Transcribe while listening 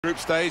Group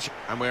stage,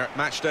 and we're at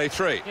match day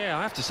 3. Yeah,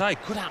 I have to say,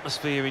 good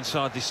atmosphere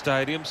inside this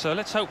stadium, so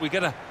let's hope we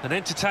get an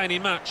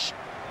entertaining match.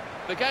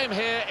 The game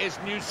here is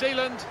New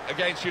Zealand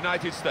against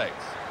United States.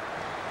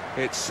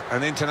 It's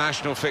an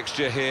international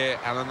fixture here,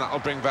 Alan. That'll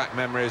bring back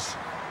memories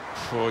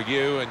for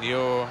you and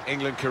your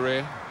England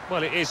career.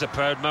 Well, it is a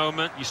proud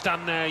moment. You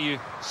stand there, you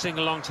sing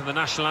along to the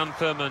national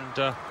anthem,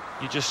 and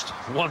you just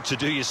want to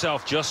do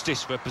yourself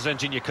justice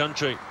representing your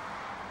country.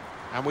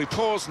 And we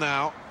pause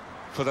now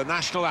for the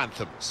national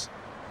anthems.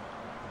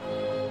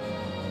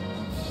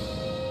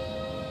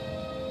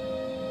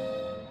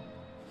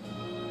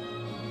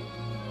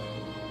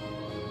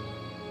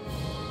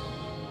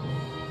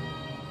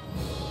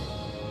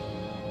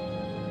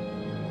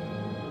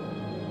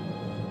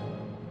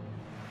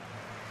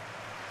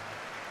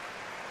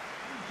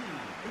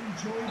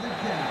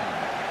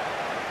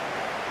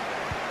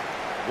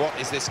 What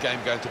is this game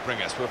going to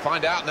bring us? We'll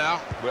find out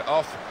now. We're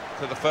off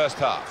to the first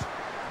half.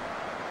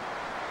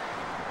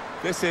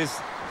 This is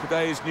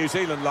today's New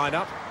Zealand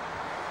lineup.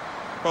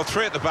 Well,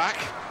 3 at the back.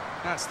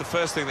 That's the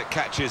first thing that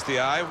catches the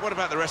eye. What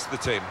about the rest of the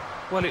team?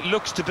 Well, it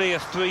looks to be a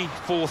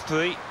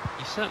 3-4-3. You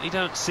certainly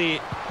don't see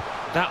it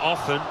that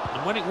often,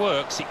 and when it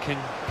works, it can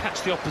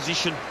catch the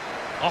opposition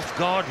off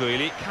guard,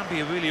 really. It can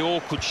be a really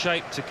awkward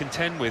shape to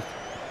contend with.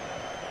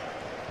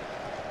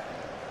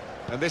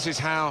 And this is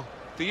how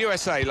the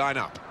USA line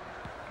up.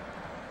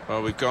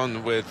 Well, we've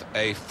gone with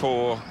a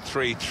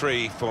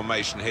 4-3-3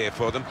 formation here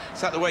for them. Is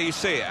that the way you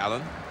see it,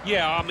 Alan?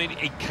 Yeah, I mean,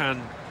 it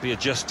can be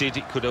adjusted.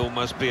 It could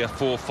almost be a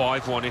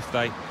 4-5-1 if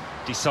they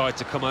decide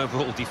to come over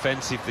all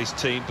defensive, this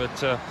team.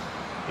 But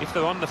if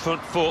they're on the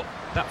front foot,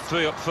 that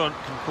 3 up front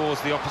can cause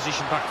the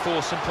opposition back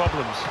 4 some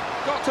problems.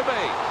 Got to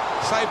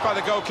be. Saved by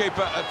the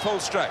goalkeeper at full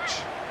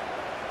stretch.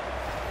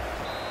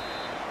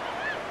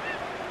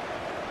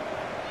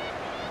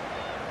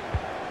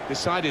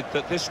 Decided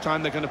that this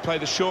time they're going to play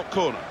the short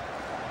corner.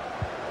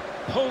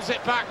 Pulls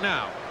it back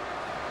now.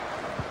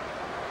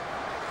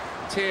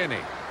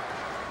 Tierney.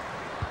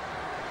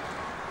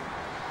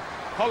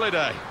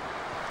 Holiday.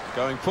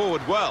 Going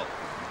forward well.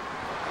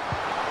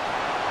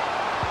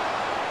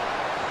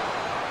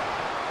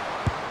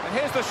 And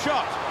here's the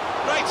shot.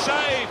 Great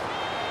save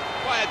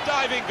by a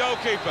diving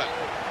goalkeeper.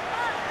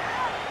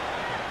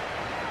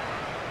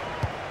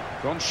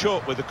 Gone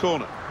short with the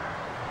corner.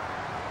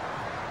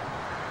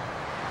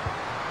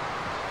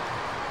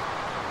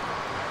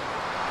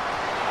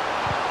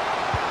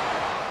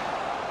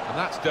 And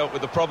that's dealt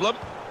with the problem.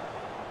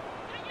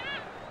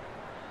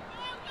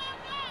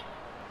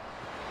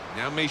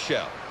 Now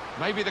Michel.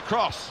 Maybe the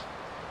cross.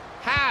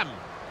 Ham.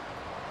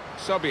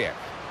 Sobiek.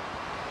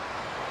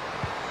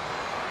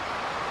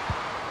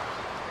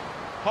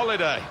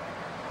 Holiday.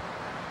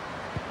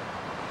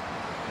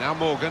 Now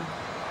Morgan.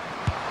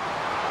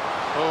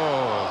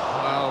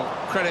 Oh,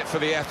 well, credit for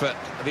the effort,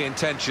 the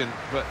intention,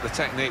 but the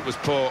technique was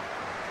poor.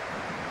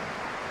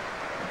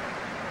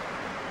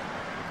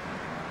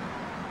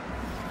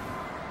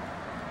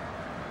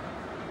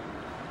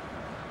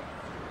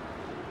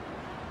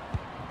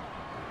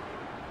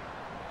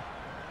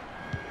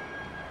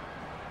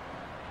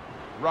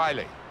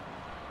 Riley.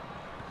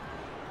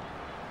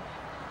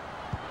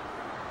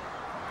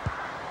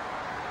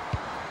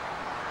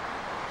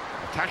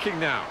 Attacking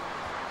now.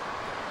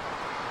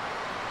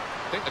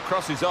 I think the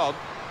cross is on.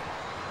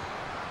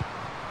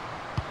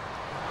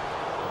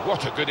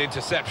 What a good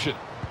interception.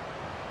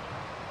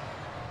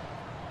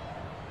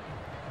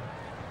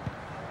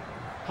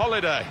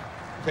 Holiday.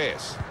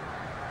 Pearce.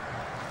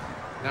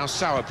 Now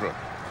Sauerbrunn.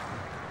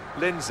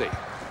 Lindsay.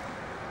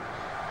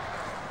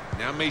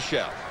 Now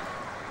Michel.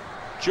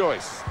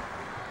 Joyce.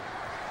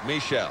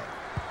 Michel.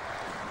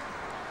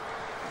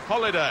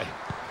 Holiday.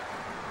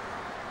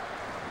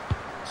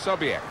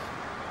 Sobiek.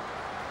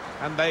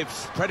 And they've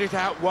spread it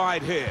out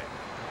wide here.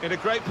 In a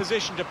great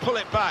position to pull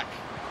it back.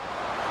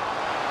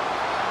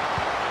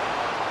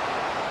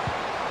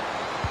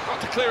 Got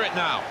to clear it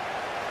now.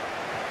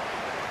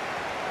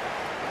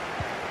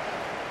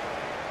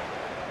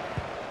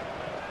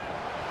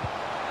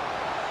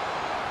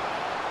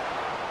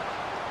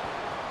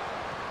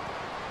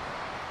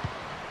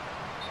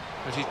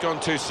 But he's gone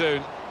too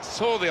soon.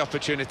 Saw the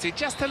opportunity,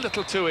 just a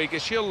little too eager.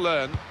 She'll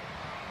learn.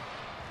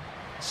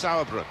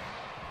 Sauerbrunn.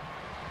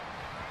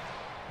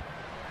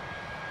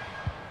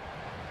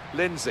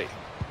 Lindsay.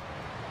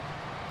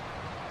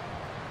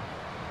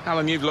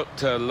 Alan, you've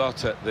looked a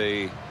lot at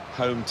the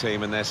home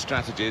team and their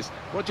strategies.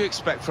 What do you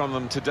expect from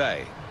them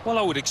today? Well,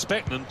 I would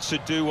expect them to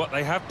do what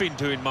they have been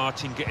doing,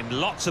 Martin, getting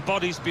lots of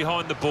bodies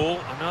behind the ball.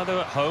 I know they're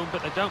at home,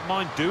 but they don't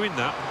mind doing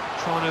that,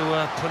 trying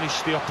to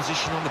punish the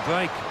opposition on the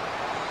break.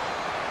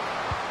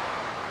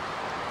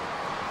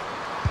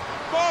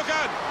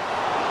 Morgan!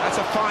 That's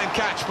a fine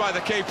catch by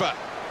the keeper.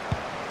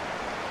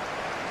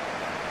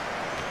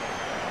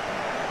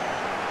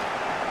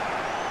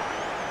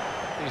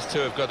 These two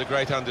have got a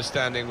great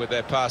understanding with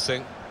their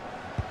passing.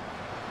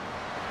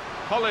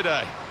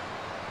 Holiday.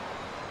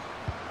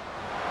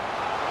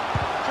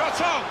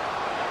 Shot on!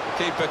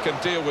 The keeper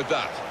can deal with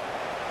that.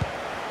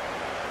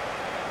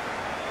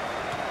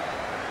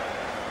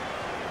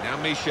 Now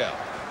Michel.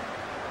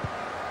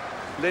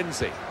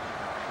 Lindsay.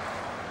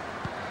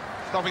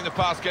 Stopping the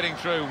pass getting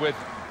through with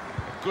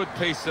a good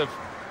piece of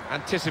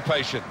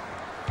anticipation.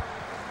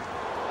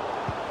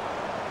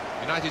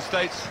 United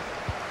States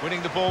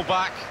winning the ball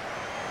back.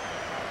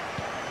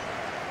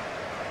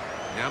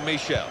 Now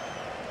Michel.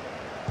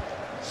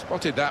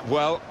 Spotted that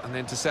well and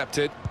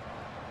intercepted.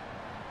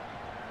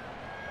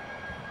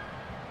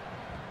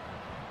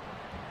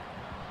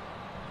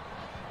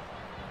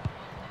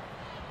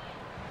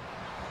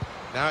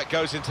 Now it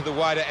goes into the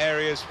wider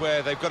areas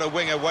where they've got a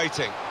winger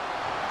waiting.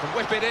 Can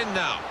whip it in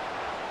now.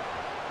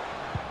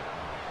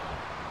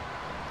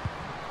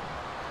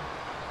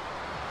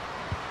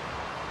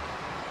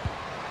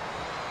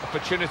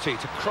 Opportunity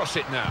to cross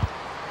it now.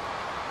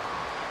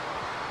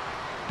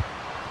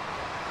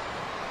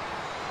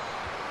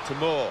 To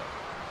Moore.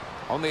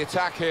 On the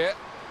attack here.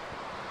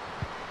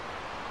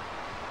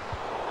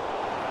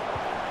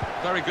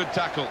 Very good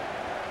tackle.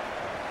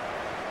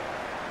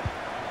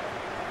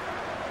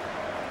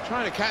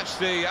 Trying to catch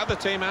the other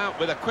team out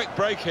with a quick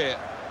break here.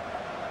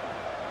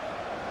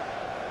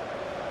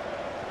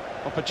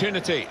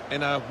 Opportunity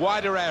in a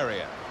wider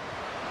area.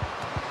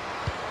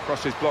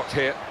 Cross is blocked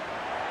here.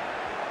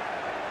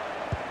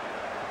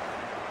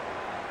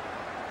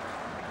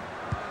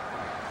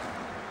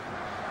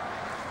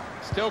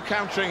 Still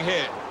countering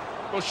here.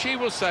 Well, she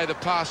will say the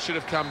pass should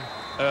have come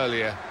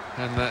earlier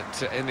and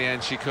that in the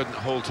end she couldn't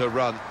halt her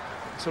run.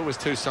 It's always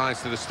two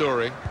sides to the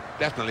story.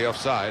 Definitely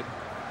offside.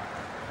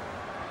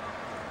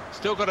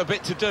 Still got a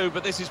bit to do,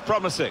 but this is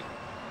promising.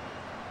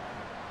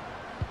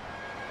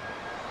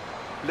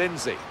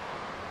 Lindsay.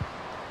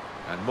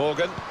 And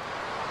Morgan.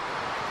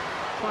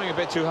 Trying a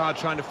bit too hard,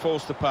 trying to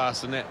force the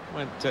pass, and it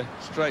went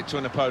straight to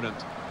an opponent.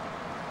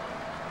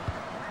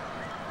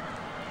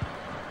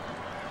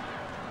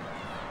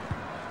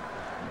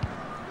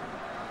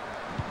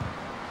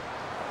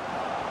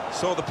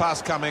 Saw the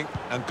pass coming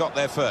and got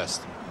there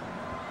first.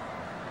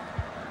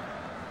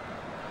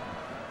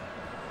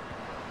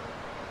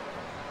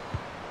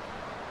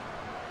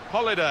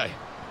 Holiday.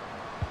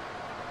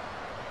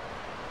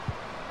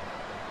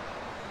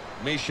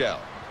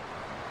 Michel.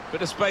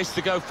 Bit of space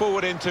to go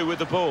forward into with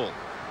the ball.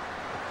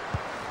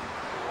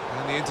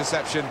 And the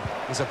interception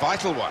is a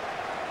vital one.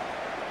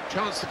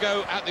 Chance to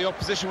go at the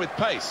opposition with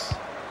pace.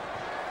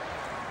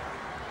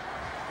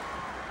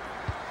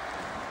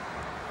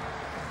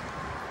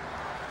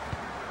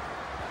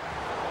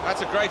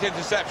 That's a great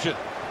interception.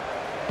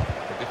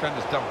 The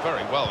defender's done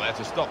very well there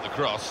to stop the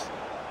cross.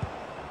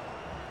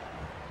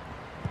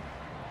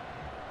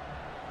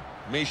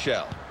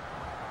 Michel.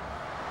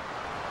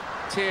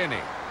 Tierney.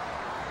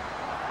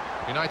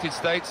 United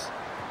States,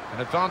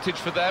 an advantage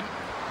for them.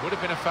 Would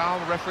have been a foul,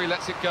 the referee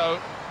lets it go.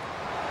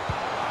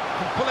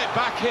 Can pull it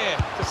back here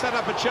to set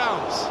up a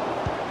chance.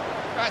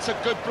 That's a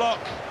good block.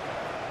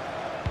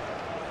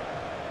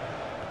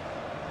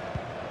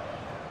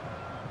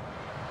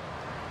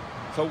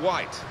 For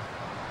White.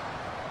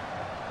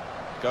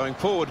 Going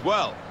forward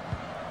well.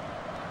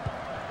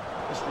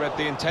 Just read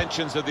the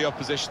intentions of the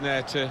opposition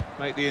there to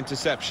make the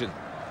interception.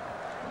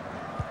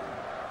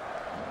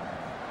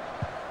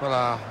 Well,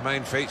 our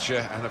main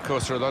feature, and of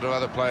course there are a lot of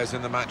other players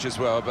in the match as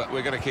well, but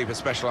we're going to keep a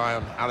special eye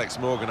on Alex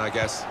Morgan, I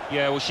guess.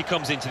 Yeah, well, she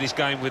comes into this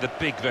game with a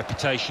big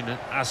reputation, and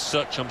as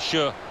such, I'm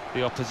sure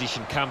the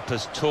opposition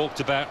campers talked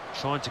about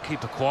trying to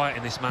keep her quiet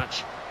in this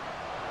match.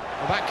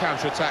 Well, that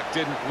counter-attack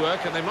didn't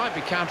work, and they might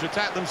be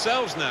counter-attacked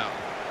themselves now.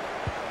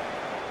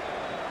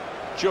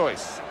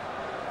 Joyce.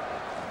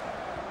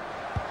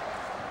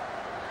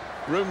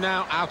 Room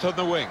now out on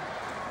the wing.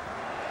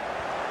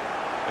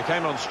 They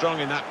came on strong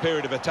in that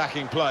period of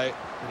attacking play,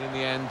 but in the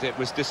end it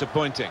was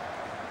disappointing.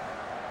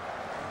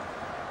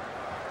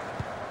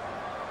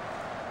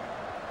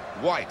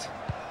 White.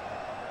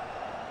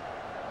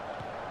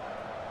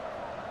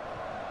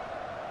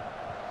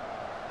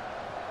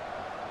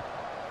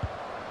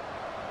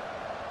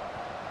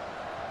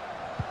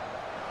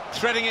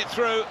 Threading it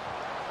through.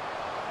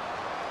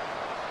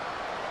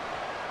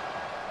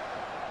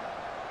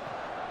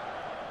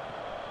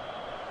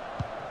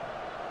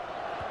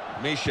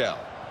 Michel.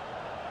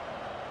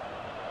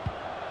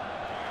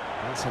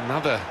 That's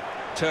another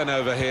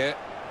turnover here.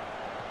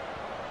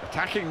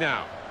 Attacking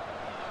now.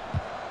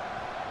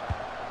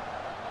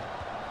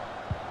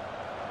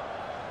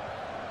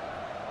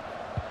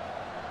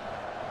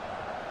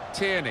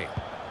 Tierney.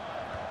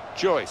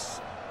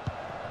 Joyce.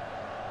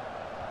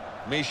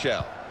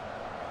 Michel.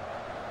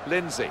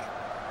 Lindsay.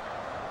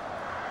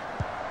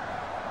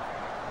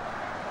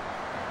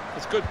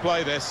 It's good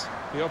play, this.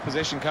 The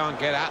opposition can't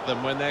get at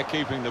them when they're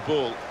keeping the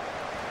ball.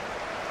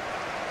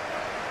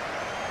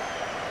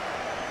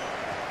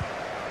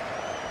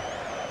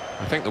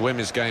 I think the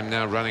women's game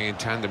now running in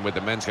tandem with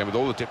the men's game with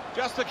all the...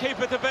 Just the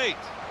keeper to beat.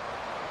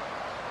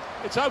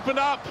 It's opened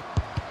up.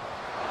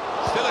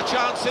 Still a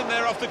chance in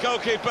there off the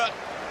goalkeeper.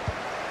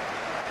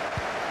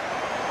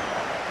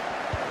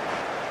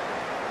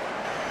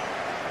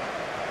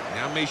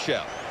 Now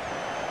Michel.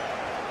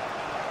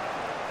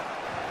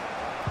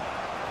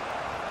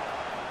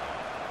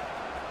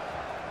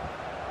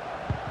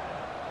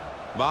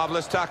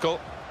 Marvellous tackle.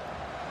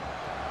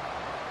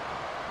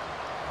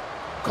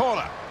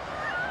 Corner.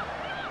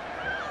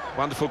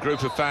 Wonderful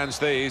group of fans,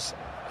 these.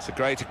 It's a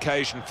great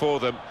occasion for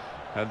them,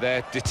 and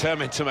they're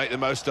determined to make the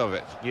most of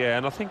it. Yeah,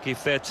 and I think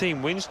if their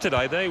team wins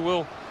today, they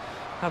will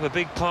have a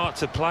big part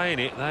to play in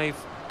it. They've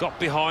got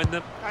behind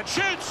them. And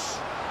shoots!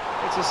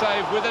 It's a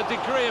save with a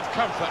degree of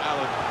comfort,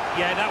 Alan.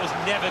 Yeah, that was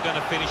never going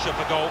to finish up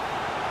a goal.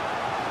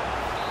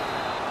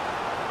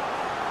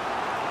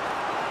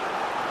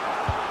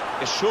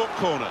 A short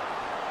corner.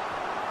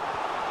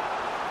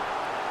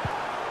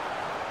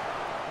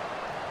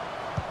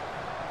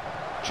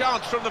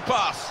 Chance from the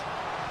pass.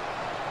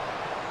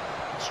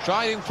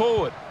 Striding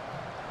forward.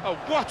 Oh,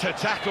 what a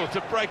tackle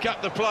to break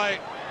up the play.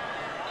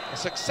 A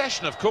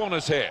succession of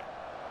corners here.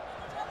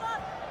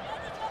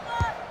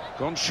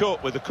 Gone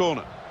short with the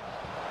corner.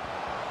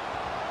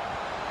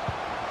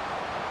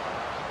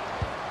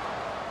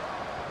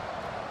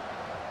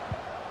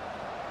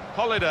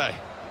 Holiday.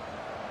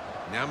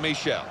 Now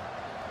Michel.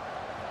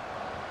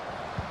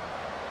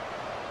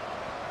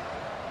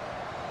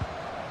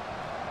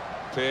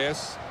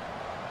 Pierce.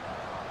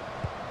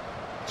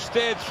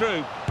 Steered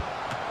through.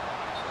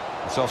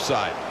 It's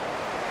offside.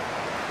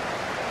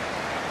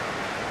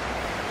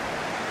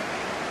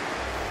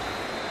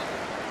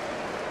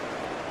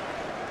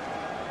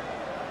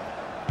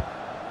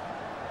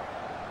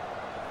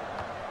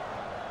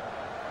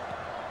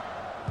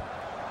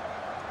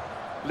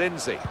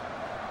 Lindsay.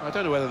 I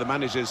don't know whether the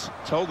managers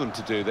told them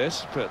to do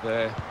this, but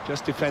they're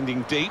just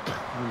defending deep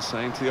and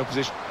saying to the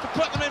opposition to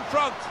put them in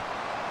front.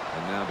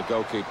 And now the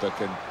goalkeeper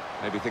can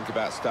maybe think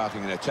about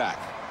starting an attack.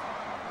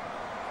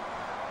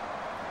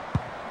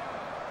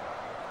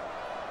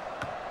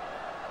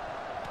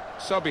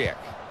 Sobiek.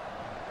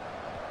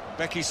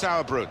 Becky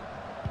Sauerbrunn.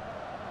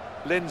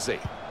 Lindsay.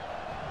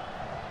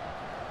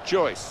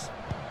 Joyce.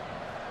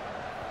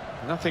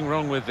 Nothing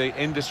wrong with the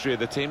industry of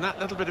the team. That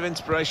little bit of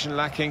inspiration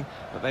lacking,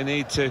 but they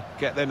need to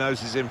get their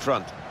noses in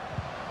front.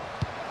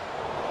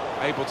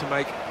 Able to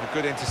make a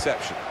good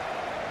interception.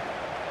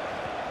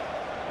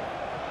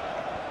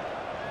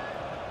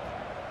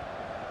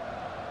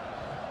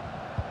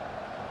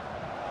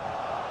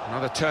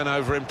 Another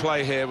turnover in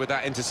play here with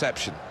that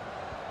interception.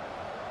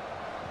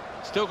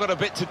 Still got a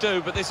bit to do,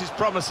 but this is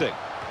promising.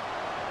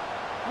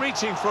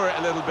 Reaching for it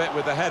a little bit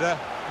with the header,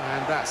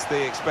 and that's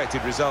the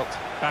expected result.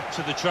 Back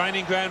to the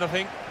training ground, I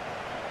think.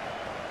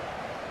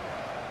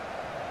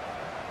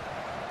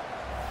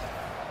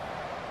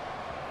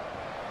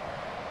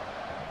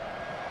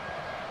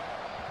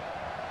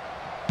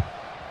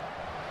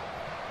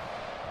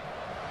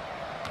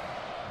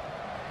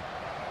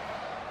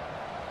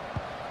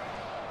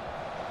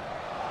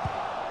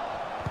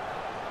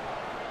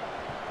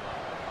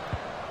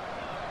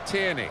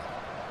 Tierney.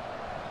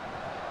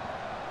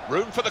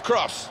 Room for the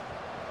cross.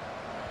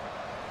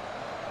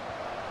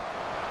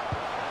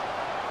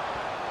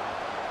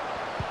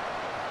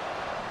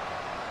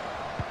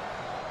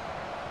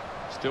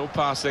 Still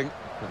passing,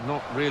 but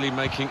not really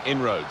making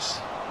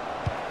inroads.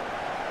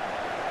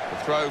 The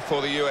throw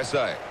for the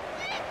USA.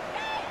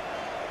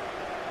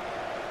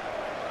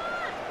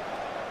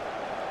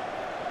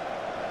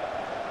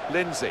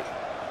 Lindsay.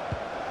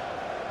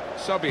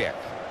 Sobiek.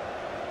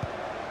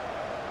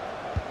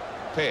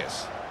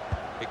 Pierce.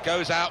 It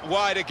goes out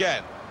wide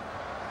again.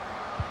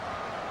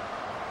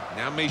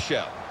 Now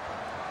Michel.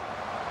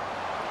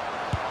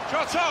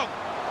 Shot on!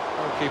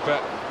 Goalkeeper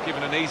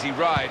given an easy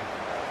ride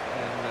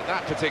in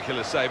that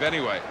particular save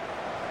anyway.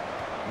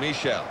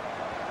 Michel.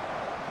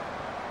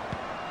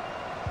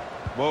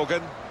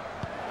 Morgan.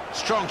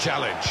 Strong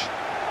challenge.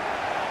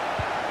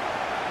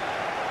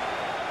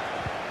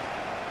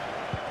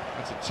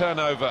 It's a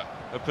turnover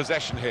of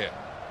possession here.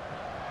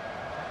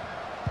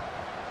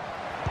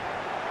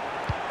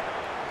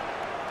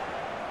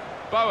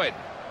 Bowen.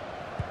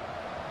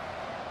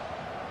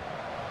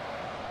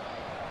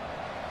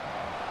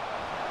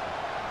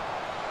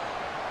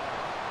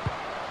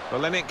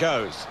 Well, then it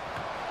goes.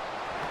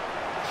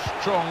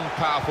 Strong,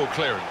 powerful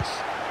clearance.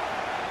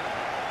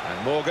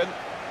 And Morgan.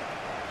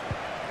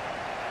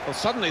 Well,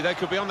 suddenly they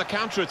could be on the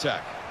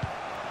counter-attack.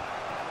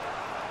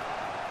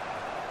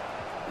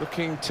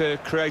 Looking to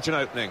create an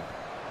opening.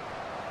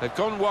 They've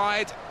gone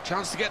wide.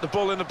 Chance to get the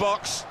ball in the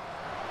box.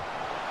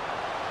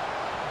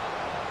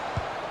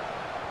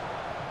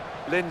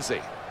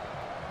 Lindsay.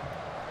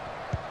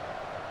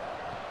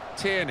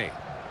 Tierney.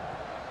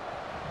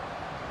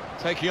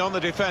 Taking on the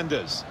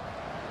defenders.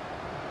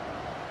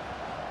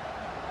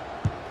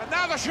 And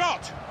now the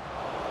shot!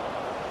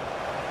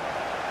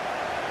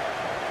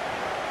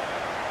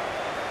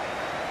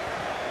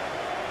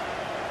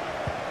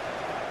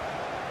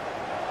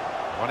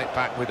 Won it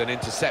back with an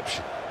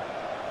interception.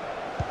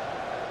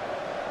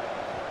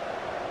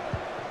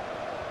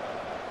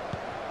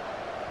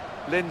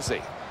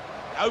 Lindsay.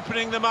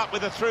 Opening them up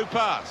with a through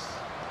pass.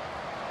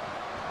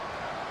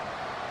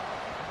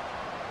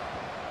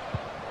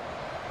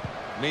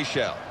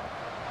 Michel.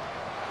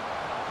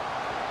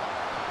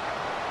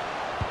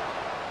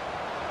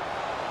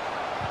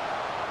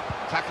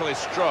 Tackle is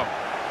strong.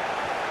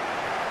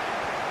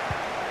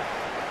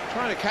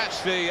 Trying to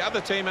catch the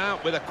other team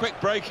out with a quick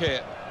break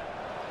here.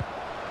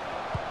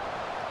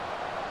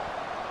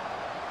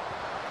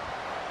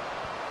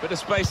 Bit of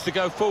space to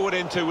go forward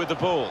into with the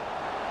ball.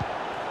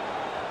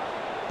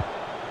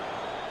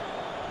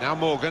 Now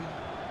Morgan.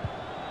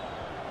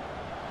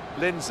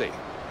 Lindsay.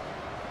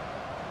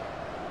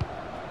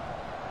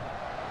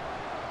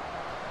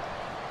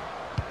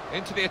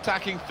 Into the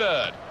attacking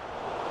third.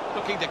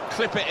 Looking to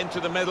clip it into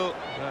the middle,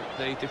 but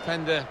the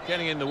defender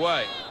getting in the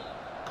way.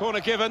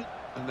 Corner given,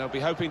 and they'll be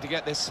hoping to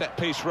get this set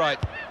piece right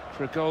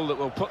for a goal that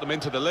will put them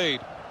into the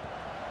lead.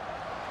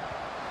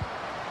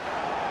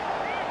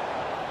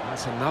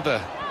 That's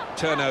another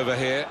turnover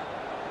here.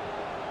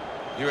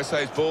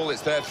 USA's ball,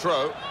 it's their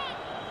throw.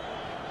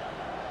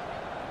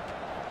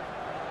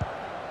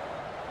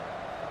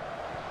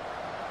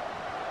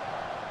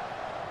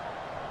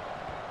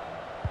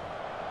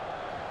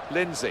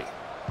 Lindsay.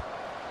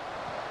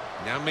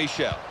 Now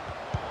Michel.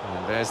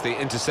 And there's the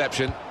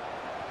interception.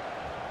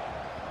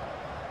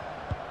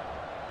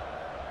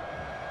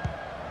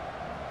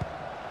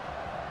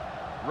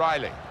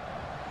 Riley.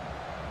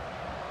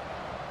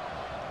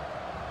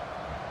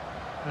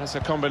 That's a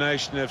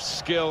combination of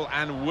skill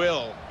and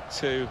will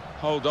to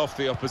hold off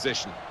the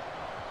opposition.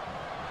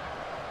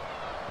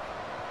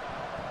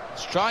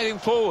 Striding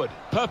forward,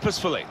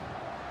 purposefully.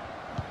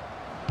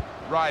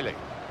 Riley.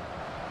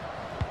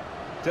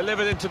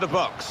 Delivered into the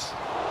box.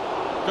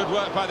 Good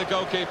work by the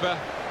goalkeeper.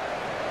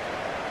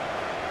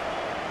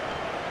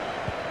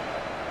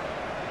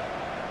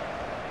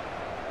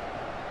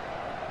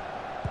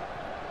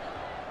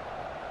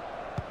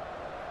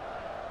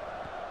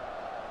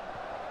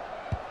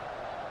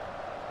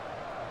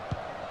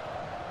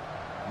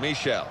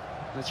 Michel.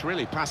 It's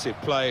really passive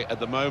play at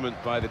the moment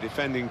by the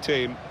defending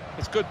team.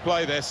 It's good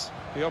play, this.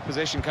 The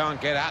opposition can't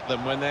get at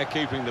them when they're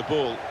keeping the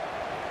ball.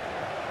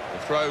 The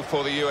throw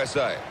for the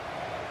USA.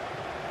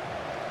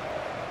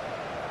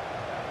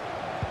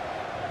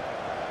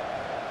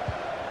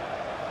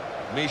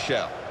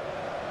 Michel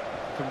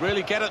can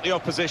really get at the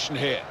opposition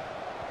here.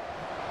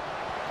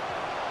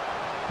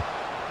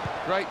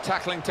 Great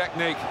tackling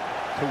technique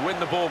to win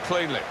the ball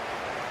cleanly.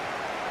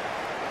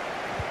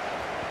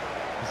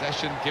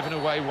 Possession given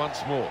away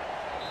once more.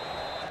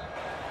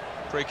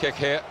 Free kick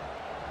here.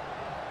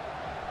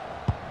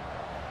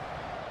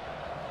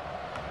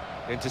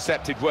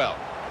 Intercepted well.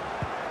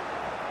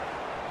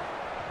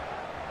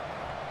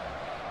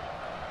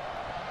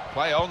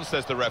 Play on,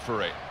 says the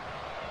referee.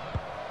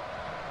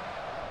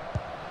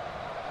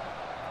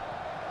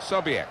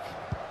 Sobiek.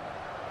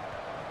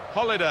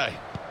 Holiday.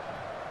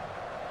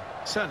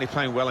 Certainly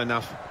playing well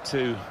enough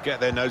to get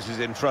their noses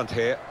in front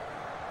here.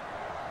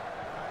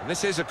 And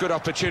this is a good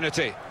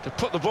opportunity to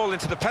put the ball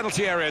into the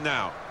penalty area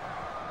now.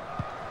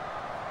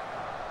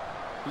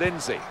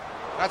 Lindsay.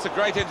 That's a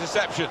great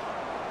interception.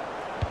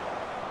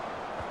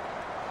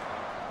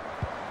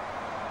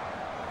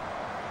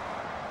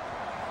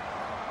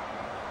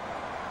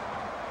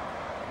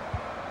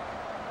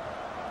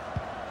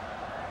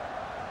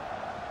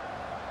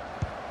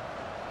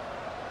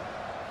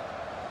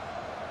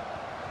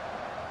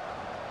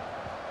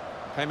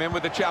 Came in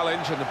with the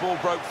challenge and the ball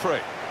broke free.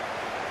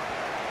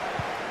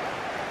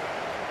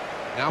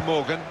 Now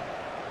Morgan.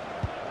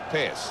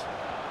 Pearce.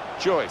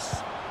 Joyce.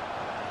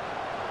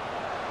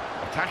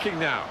 Attacking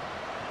now.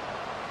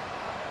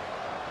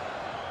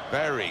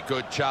 Very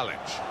good challenge.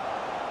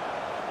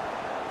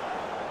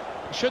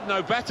 Should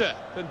know better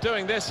than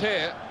doing this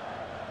here.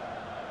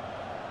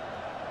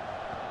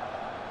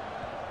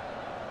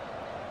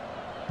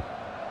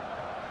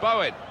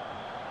 Bowen.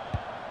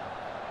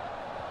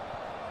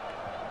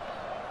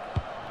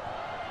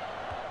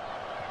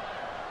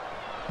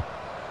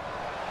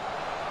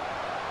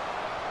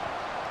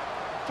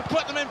 To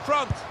put them in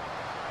front.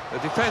 The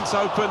defence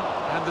open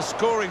and the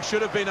scoring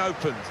should have been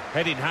opened.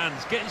 Head in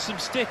hands, getting some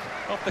stick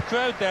off the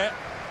crowd there.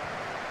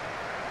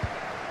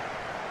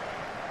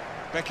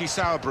 Becky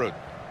Sauerbrunn.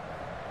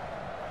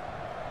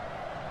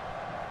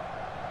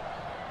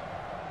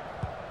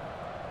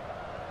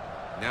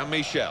 Now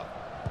Michel.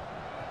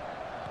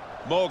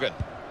 Morgan.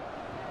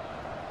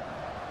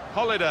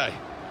 Holiday.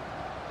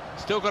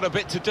 Still got a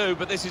bit to do,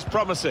 but this is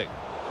promising.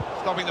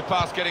 Stopping the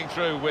pass getting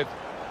through with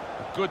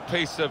a good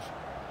piece of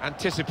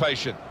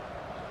anticipation.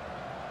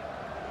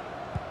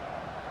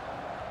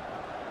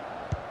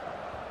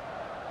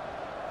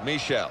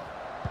 Michel.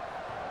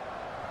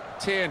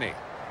 Tierney.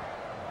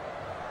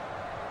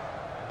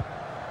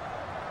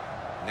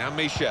 Now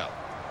Michel.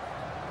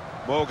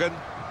 Morgan.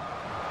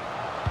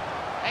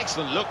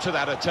 Excellent look to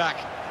that attack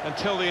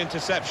until the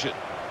interception.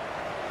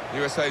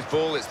 USA's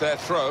ball, it's their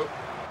throw.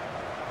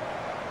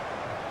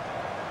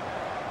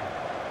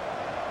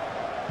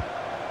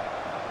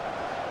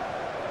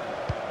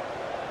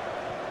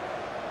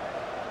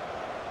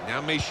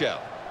 Now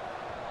Michel.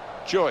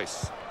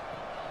 Joyce.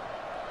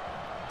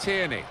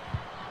 Tierney.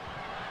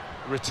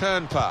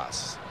 Return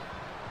pass.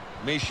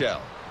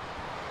 Michel.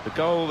 The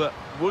goal that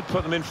would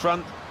put them in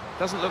front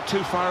doesn't look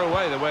too far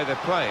away the way they're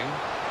playing.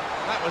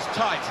 That was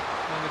tight,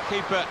 and the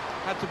keeper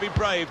had to be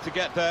brave to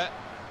get there.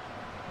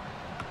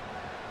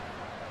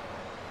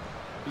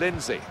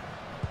 Lindsay.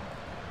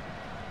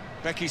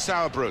 Becky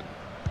Sauerbrunn.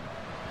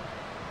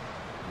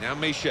 Now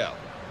Michel.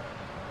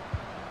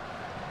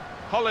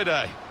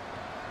 Holiday.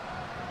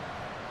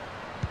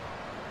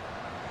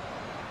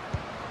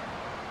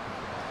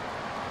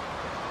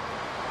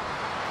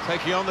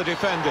 Taking on the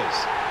defenders.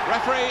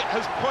 Referee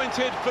has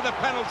pointed for the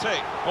penalty.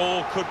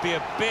 Oh, could be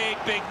a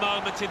big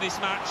moment in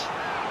this match.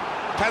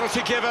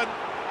 Penalty given,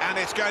 and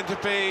it's going to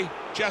be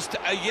just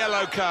a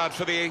yellow card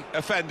for the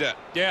offender.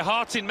 Yeah,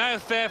 heart in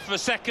mouth there for a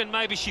second.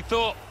 Maybe she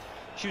thought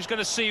she was going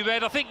to see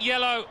red. I think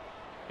yellow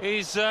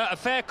is a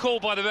fair call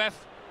by the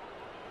ref.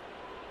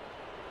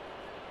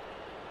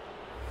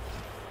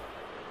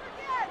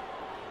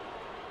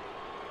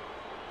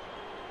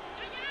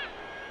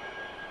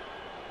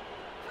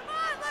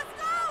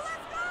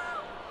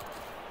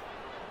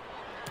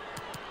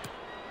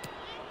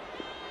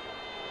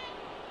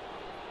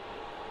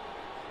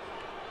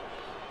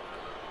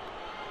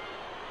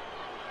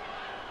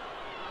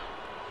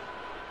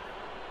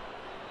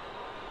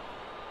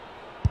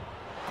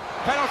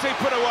 Penalty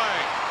put away.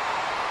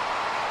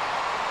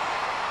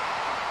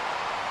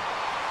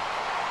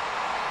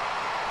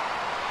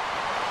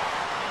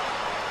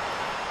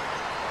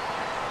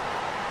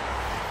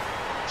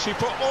 She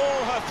put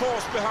all her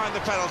force behind the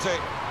penalty.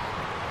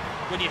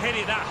 When you hit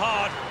it that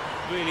hard,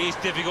 really is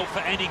difficult for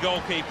any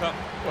goalkeeper.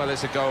 Well,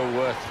 it's a goal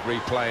worth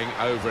replaying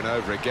over and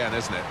over again,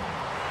 isn't it?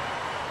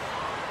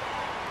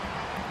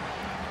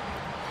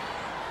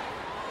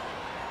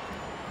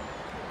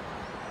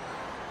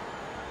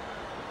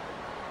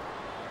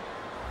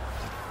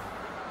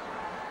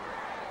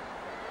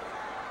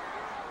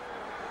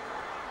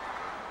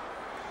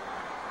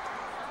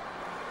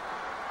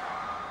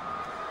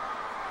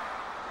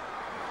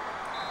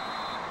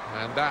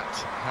 And that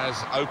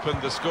has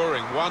opened the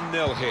scoring.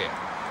 1-0 here.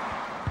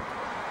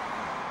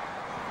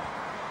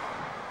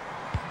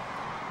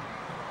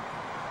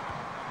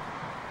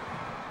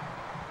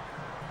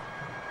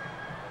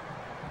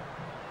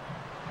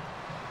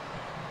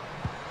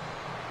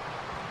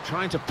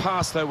 Trying to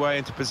pass their way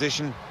into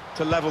position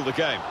to level the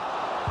game.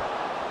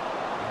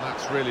 And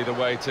that's really the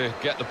way to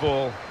get the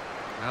ball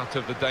out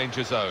of the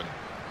danger zone.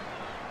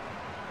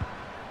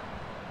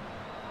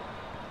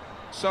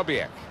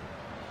 Sobiek.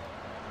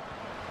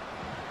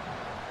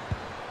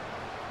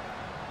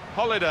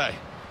 Holiday.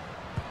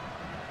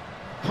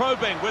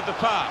 Probing with the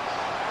pass.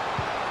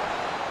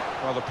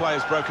 Well, the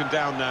player's broken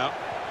down now.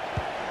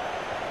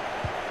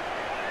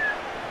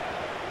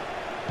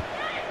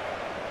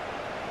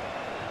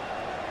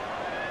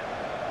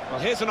 Well,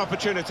 here's an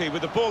opportunity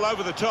with the ball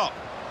over the top.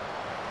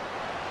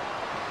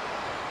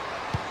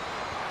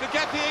 To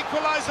get the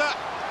equaliser.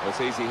 Well,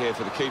 it's easy here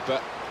for the keeper.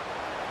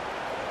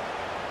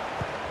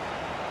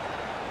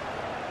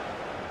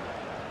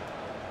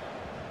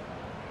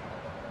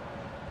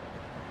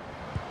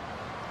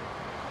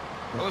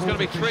 Well, there's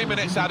going to be 3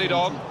 minutes added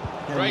on.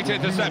 Great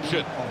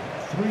interception.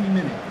 3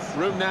 minutes.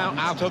 Room now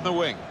out on the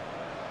wing.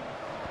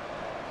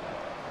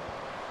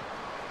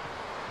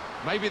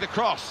 Maybe the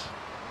cross.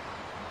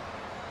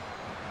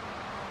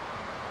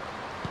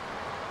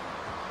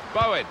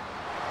 Bowen.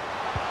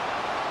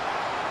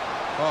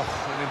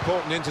 Oh, an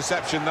important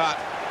interception that.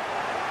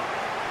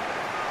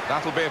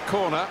 That'll be a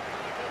corner.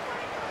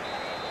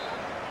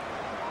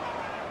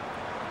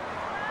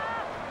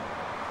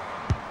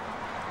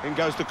 In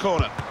goes the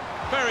corner.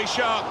 Very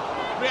sharp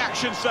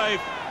reaction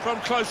save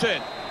from close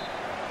in.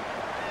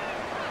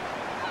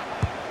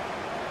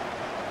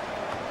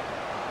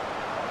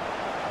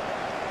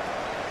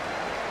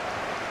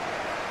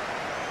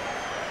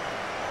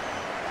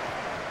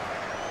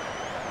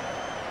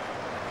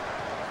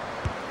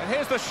 And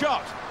here's the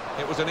shot.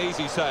 It was an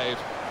easy save.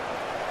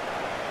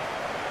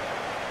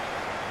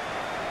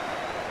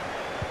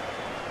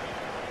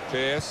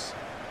 Pierce.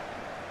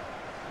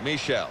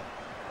 Michel.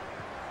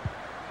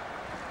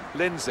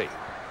 Lindsay.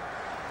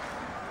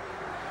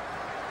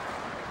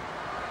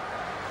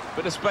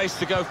 Bit of space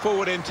to go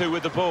forward into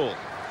with the ball.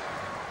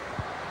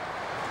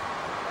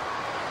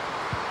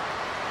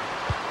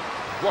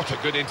 What a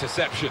good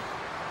interception.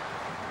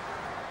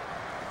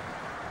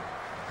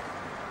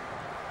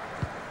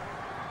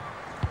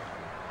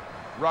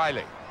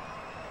 Riley.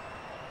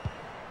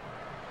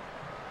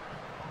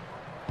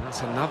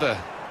 That's another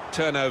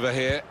turnover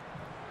here.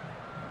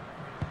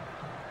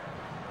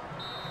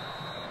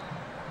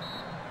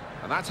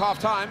 And that's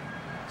half-time,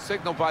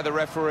 signalled by the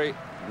referee.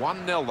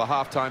 1-0 the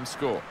half-time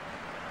score.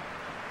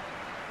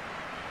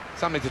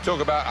 Something to talk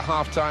about at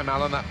half-time,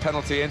 Alan, that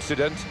penalty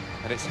incident,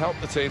 and it's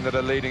helped the team that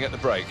are leading at the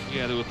break.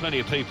 Yeah, there were plenty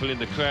of people in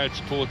the crowd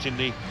supporting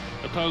the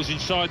opposing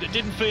side that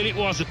didn't feel it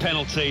was a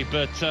penalty,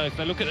 but if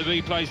they look at the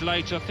replays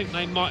later, I think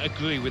they might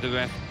agree with the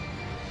ref.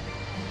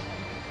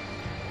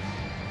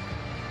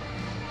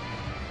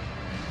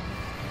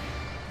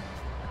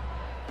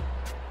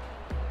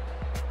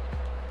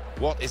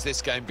 What is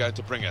this game going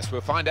to bring us?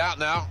 We'll find out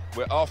now.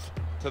 We're off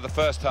to the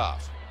first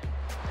half.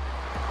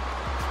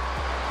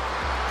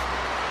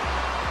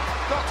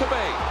 Got to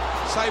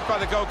be. Saved by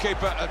the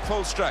goalkeeper at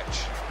full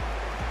stretch.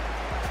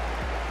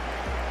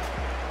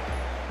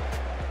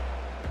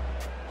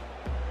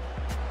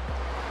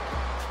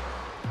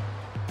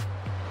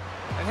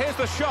 And here's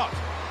the shot.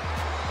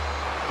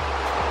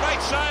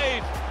 Great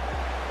save.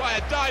 by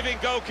a diving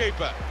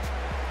goalkeeper.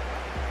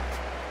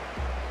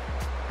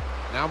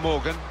 Now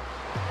Morgan.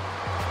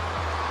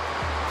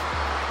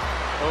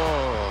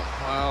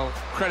 Oh, well,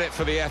 credit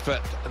for the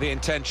effort, the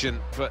intention,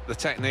 but the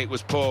technique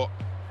was poor.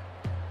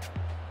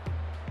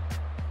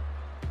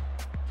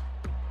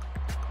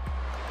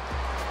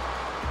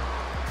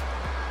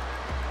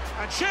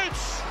 And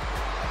shoots!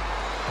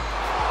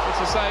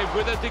 It's a save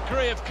with a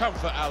degree of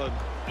comfort, Alan.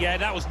 Yeah,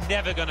 that was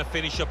never going to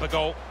finish up a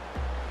goal.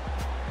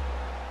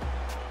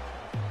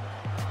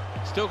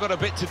 Still got a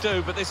bit to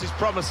do, but this is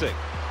promising.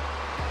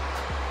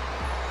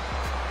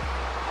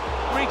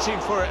 Reaching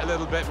for it a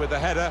little bit with the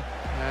header,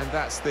 and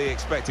that's the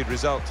expected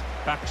result.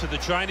 Back to the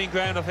training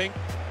ground, I think.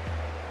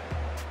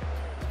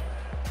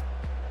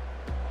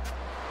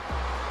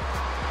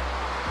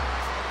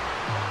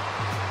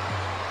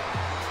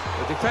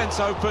 The defence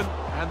open,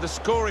 and the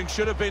scoring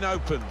should have been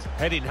opened.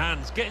 Head in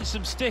hands, getting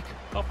some stick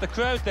off the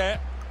crowd there.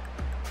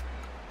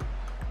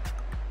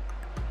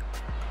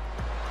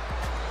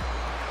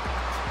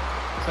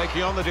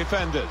 Taking on the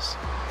defenders.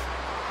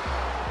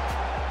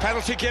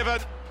 Penalty given,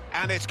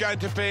 and it's going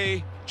to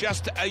be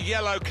just a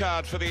yellow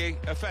card for the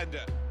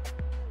offender.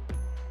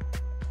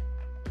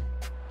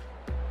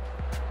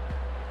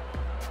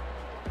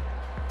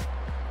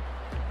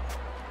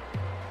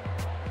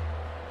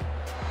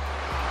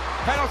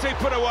 Penalty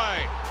put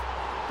away.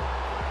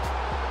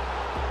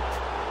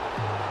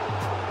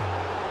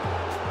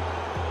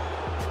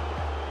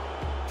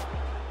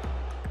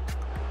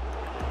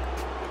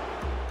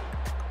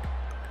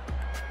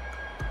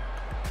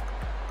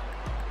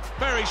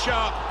 Very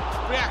sharp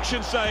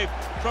reaction save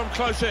from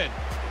close in.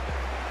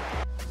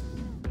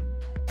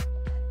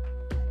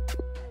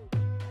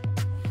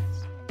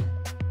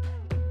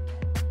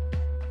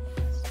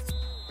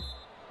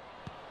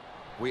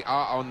 We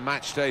are on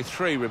match day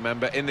 3,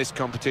 remember, in this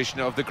competition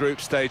of the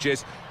group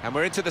stages, and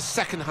we're into the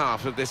second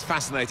half of this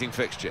fascinating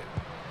fixture.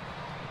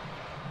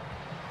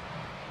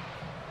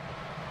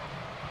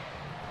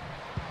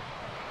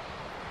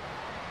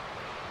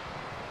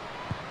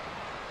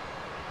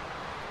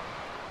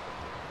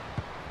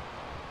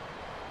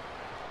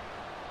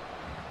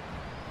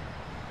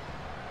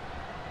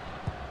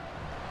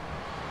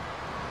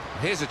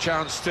 Here's a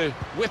chance to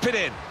whip it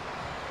in.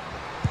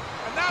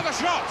 And now the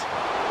shot!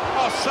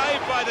 Oh,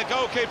 saved by the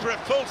goalkeeper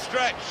at full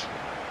stretch.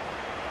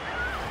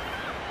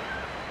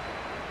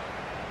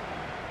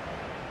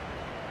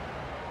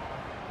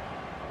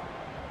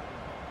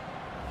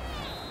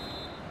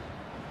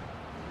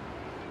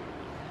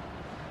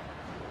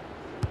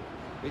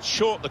 It's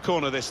short the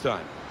corner this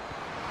time.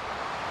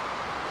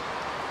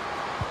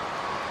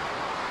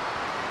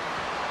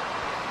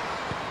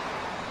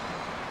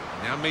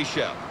 Now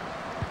Michel.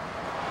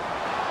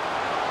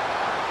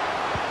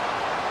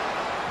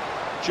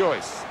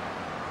 Joyce.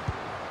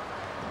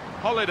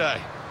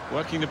 Holiday,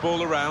 working the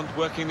ball around,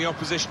 working the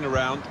opposition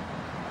around.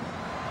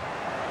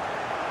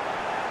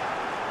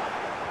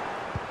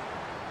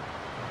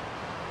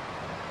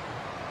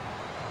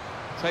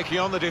 Taking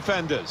on the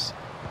defenders.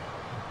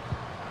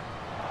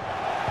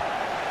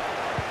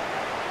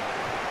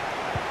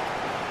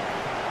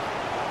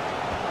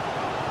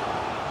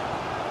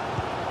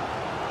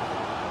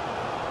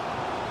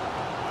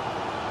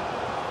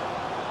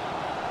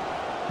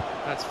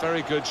 That's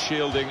very good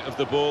shielding of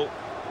the ball.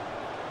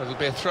 It'll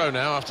be a throw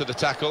now after the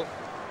tackle.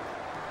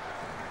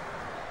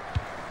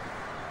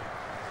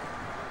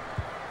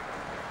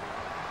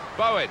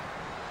 Bowen.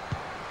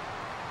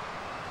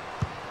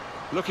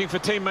 Looking for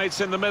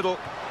teammates in the middle.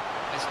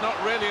 It's not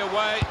really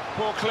away.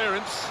 Poor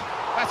clearance.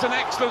 That's an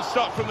excellent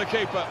stop from the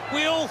keeper.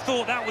 We all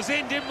thought that was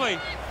in, didn't we?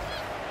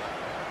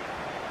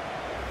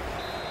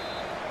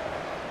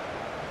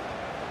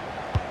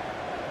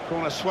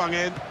 Corner swung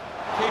in.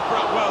 Keeper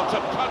up well to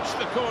punch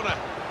the corner.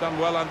 Done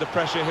well under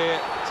pressure here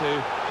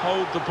to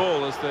hold the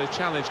ball as the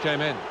challenge came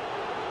in.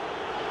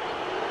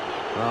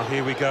 Well,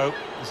 here we go.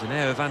 There's an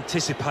air of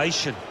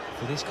anticipation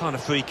for this kind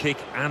of free kick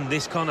and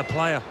this kind of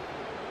player.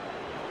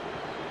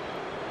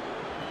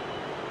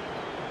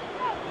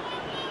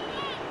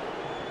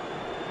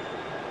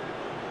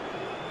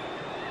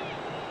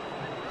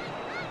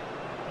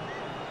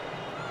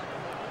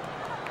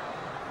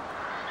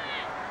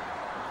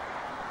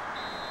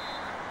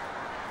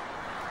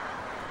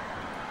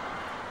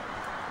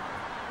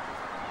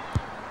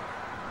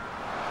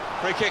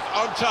 Free kick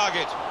on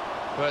target,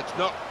 but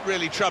not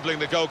really troubling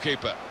the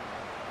goalkeeper.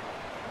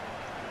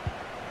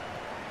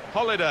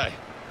 Holiday.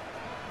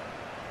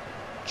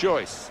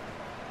 Joyce.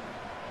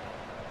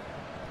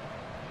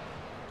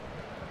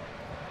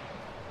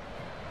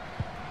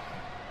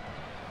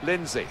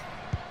 Lindsay.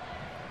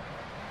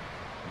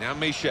 Now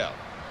Michel.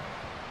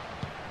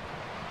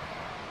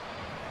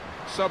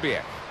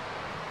 Sobiek.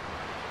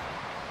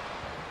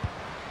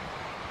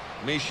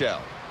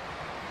 Michel.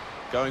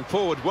 Going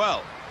forward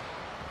well.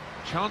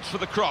 Chance for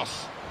the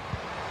cross.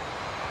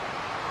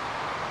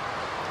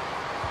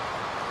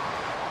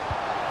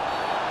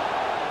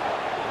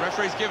 The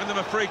referee's given them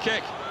a free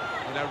kick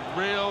in a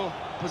real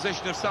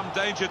position of some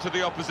danger to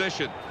the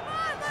opposition. Come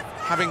on, let's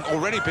having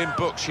already been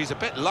booked, she's a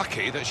bit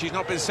lucky that she's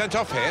not been sent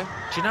off here.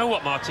 Do you know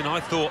what, Martin? I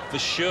thought for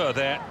sure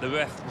there the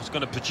ref was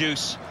going to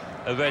produce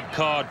a red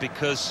card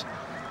because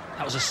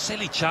that was a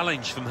silly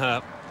challenge from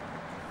her.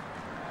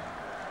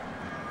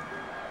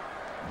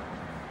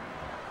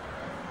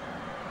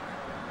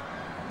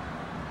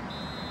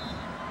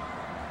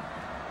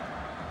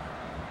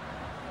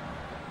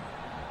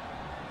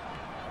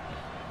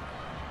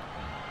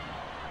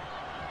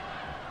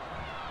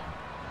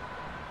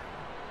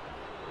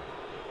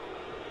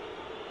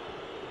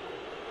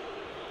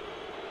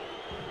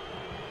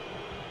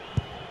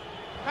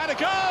 Had a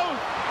go!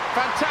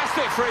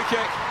 Fantastic free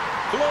kick.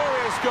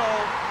 Glorious goal.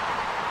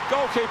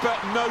 Goalkeeper,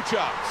 no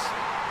chance.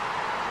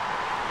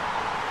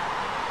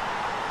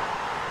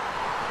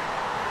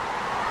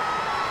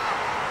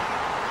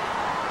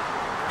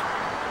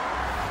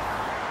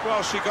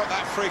 Well, she got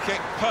that free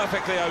kick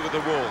perfectly over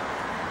the wall.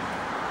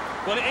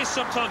 Well, it is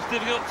sometimes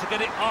difficult to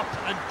get it up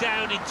and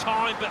down in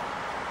time, but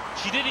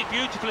she did it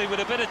beautifully with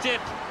a bit of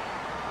dip.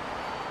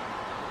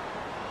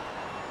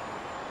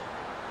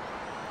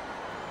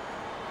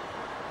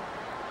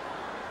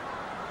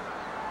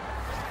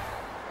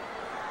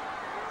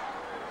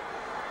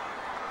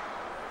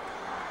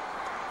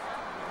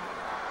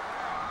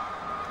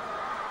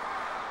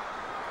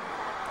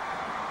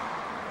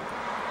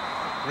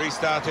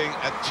 Restarting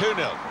at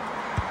 2-0.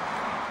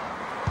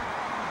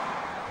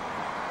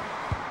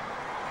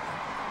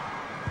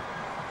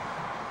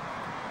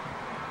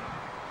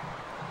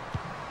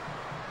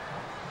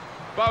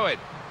 Bowen.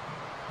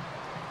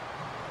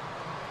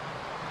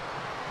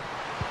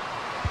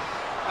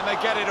 And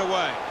they get it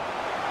away.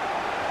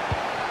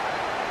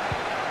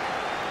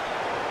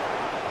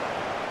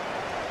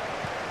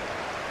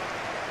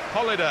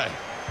 Holiday.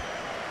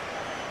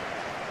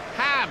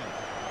 Ham.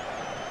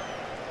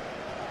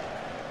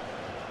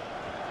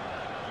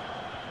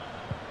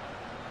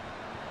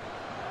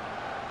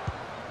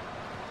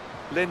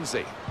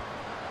 Lindsay.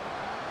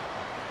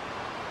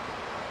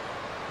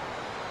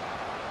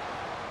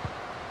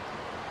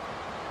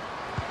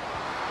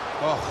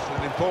 Oh,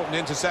 an important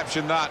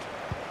interception that.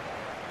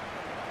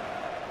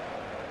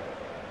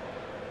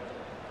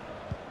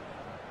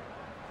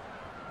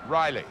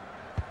 Riley.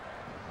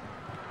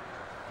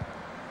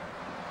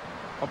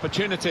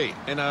 Opportunity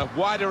in a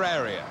wider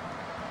area.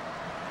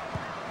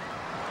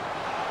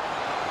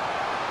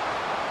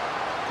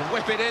 Can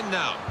whip it in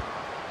now.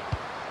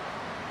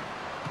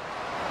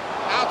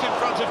 Out in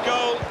front of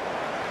goal.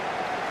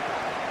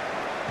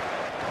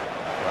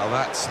 Well,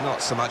 that's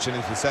not so much an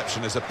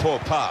interception as a poor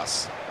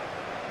pass.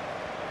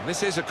 And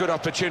this is a good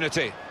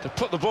opportunity to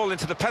put the ball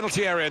into the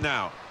penalty area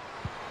now.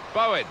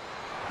 Bowen.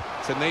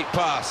 It's a neat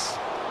pass.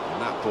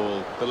 And that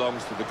ball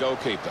belongs to the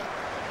goalkeeper.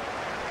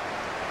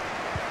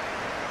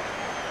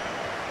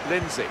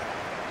 Lindsay.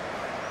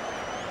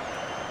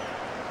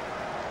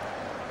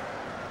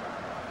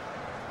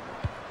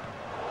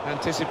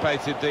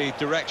 Anticipated the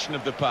direction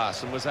of the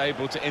pass and was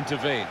able to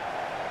intervene.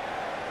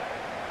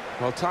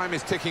 Well, time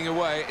is ticking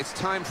away. It's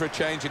time for a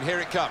change, and here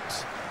it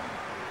comes.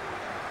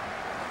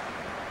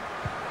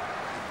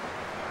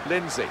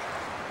 Lindsay.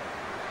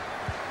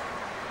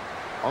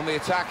 On the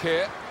attack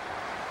here.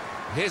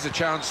 Here's a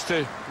chance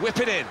to whip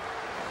it in.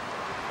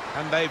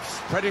 And they've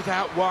spread it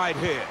out wide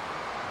here.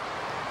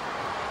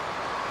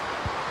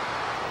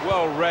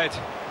 Well read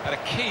at a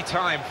key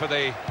time for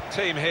the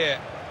team here.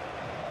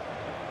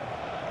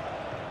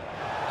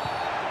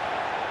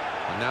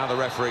 And now the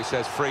referee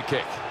says free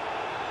kick.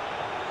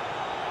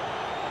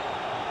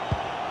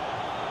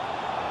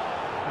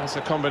 That's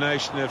a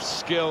combination of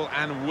skill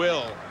and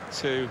will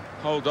to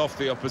hold off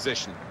the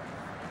opposition.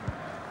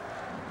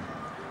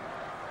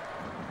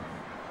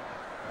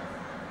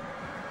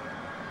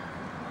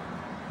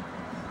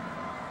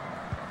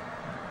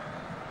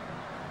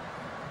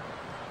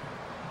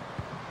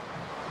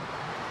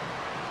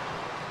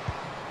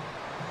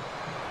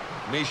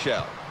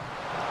 Michel.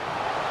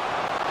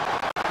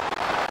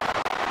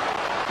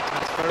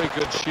 That's very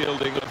good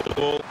shielding of the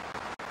ball.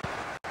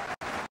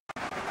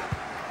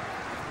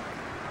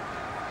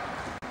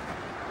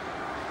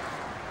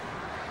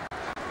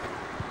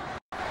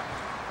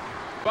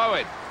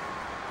 Bowen.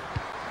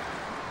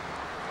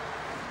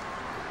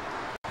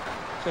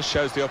 Just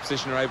shows the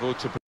opposition are able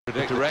to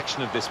predict the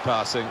direction of this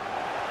passing.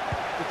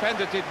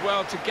 Defender did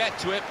well to get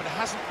to it, but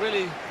hasn't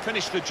really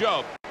finished the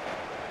job.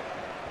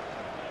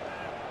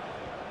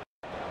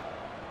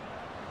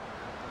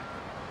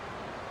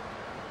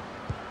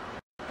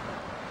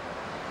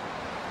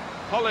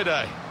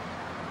 Holiday.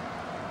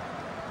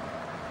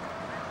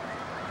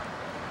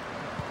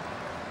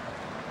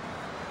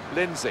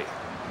 Lindsay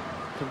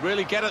can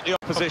really get at the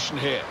opposition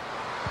here.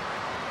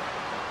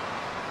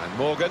 And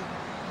Morgan.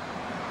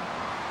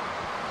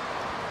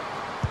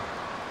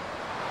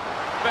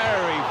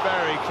 Very,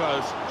 very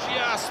close.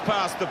 Just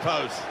past the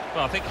post.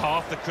 Well, I think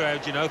half the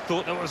crowd, you know,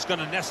 thought that was going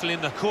to nestle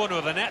in the corner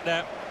of the net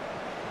there.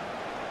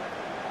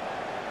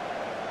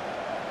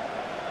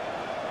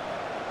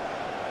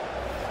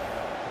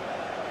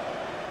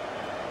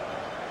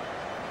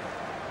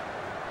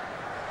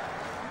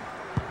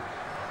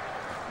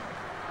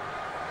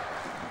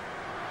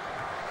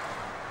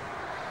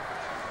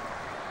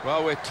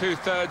 Well, we're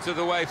two-thirds of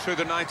the way through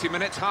the 90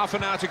 minutes, half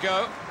an hour to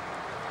go.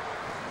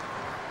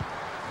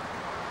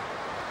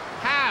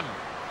 Ham!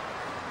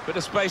 Bit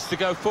of space to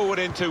go forward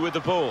into with the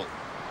ball.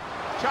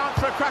 Chance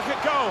for a crack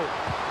at goal.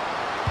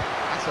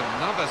 That's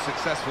another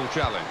successful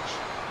challenge.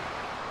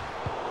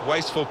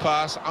 Wasteful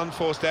pass,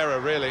 unforced error,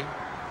 really.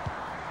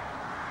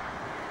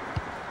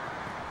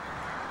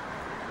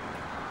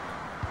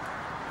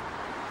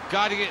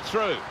 Guiding it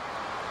through.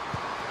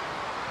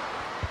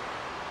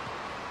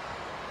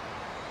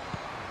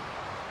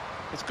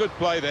 It's good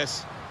play,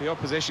 this. The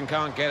opposition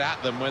can't get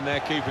at them when they're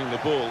keeping the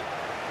ball.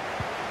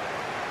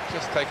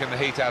 Just taking the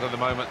heat out of the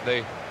moment,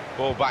 the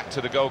ball back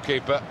to the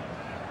goalkeeper.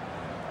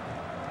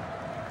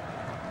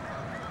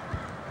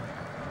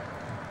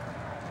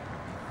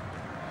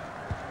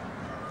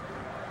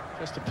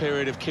 Just a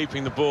period of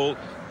keeping the ball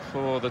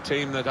for the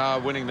team that are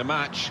winning the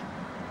match.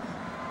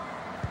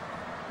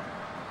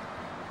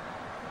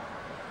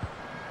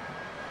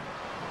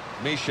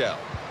 Michel.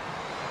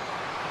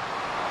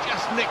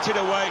 Just nicked it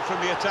away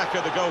from the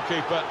attacker, the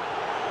goalkeeper.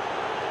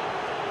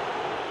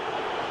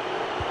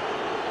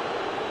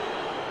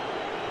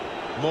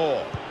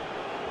 Moore.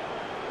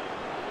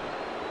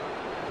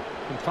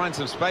 Can find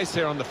some space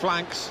here on the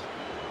flanks.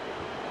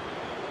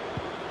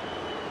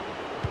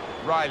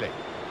 Riley.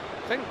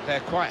 I think they're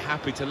quite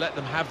happy to let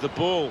them have the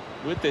ball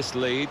with this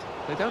lead.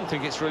 They don't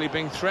think it's really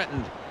being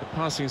threatened. The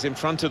passing's in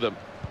front of them.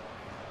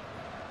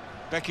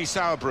 Becky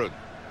Sauerbrunn.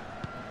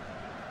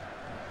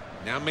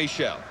 Now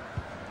Michel.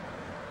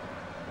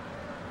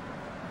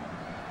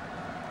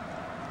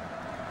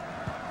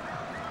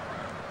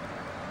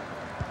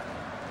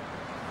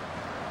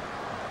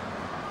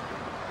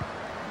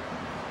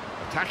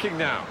 Attacking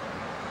now.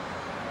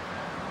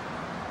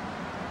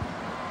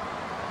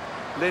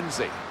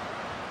 Lindsay.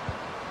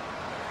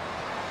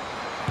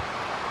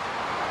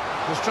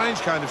 A strange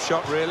kind of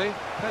shot, really.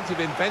 Plenty of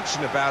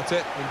invention about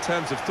it in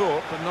terms of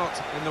thought, but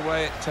not in the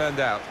way it turned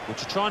out. Well,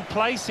 to try and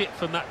place it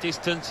from that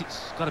distance,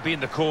 it's got to be in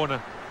the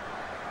corner.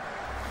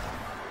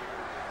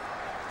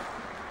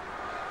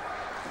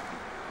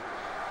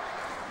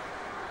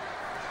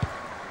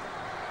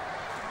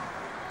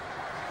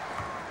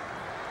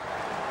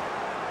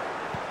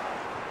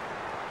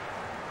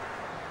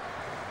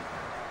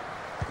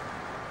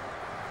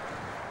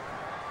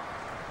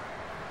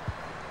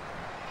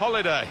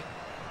 Holiday.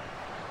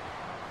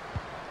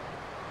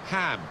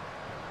 Ham.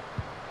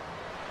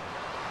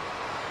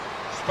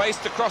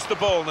 Spaced across the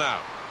ball now.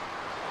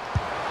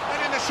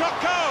 Letting the shot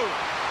go!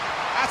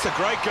 That's a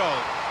great goal.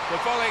 The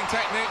volleying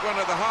technique, one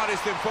of the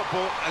hardest in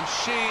football, and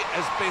she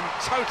has been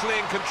totally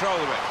in control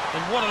of it.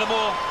 And one of the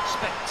more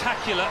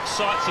spectacular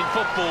sights in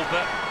football,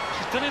 but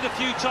she's done it a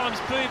few times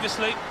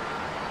previously.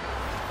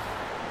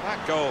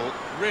 That goal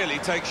really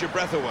takes your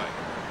breath away.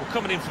 Well,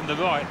 coming in from the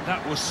right,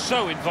 that was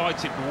so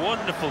inviting.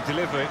 Wonderful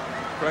delivery.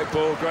 Great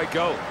ball, great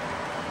goal.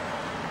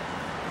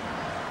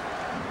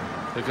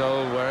 The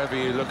goal, wherever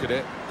you look at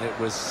it, it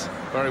was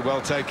very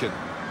well taken.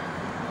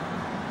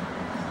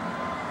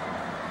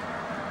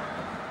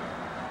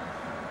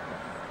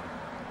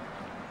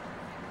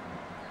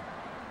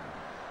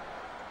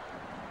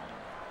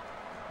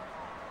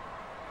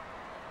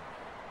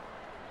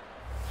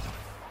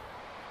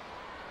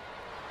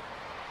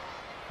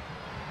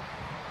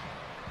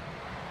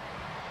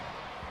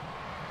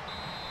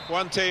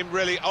 One team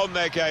really on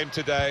their game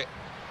today,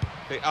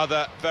 the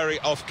other very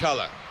off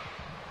colour.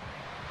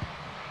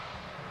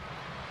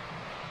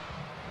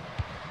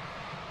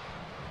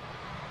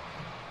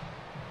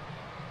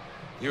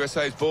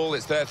 USA's ball,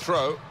 it's their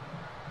throw.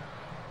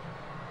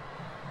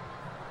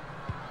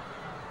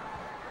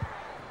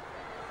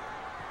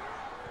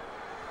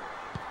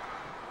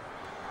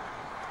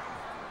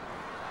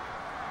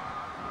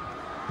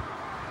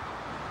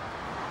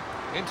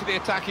 Into the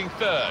attacking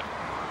third.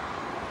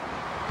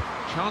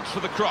 Chance for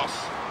the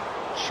cross.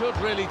 Should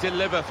really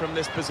deliver from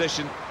this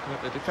position,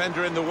 but the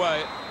defender in the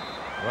way.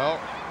 Well,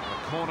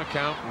 the corner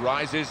count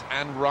rises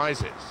and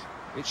rises.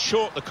 It's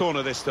short, the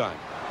corner this time.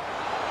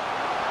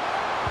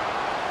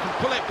 Can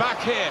pull it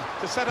back here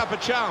to set up a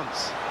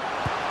chance.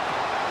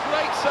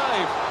 Great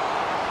save.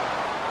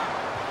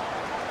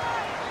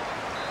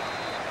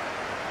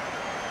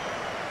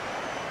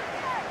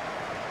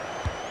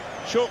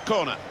 Short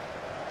corner.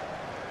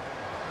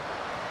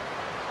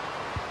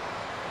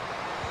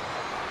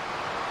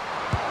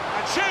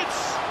 And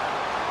shoots!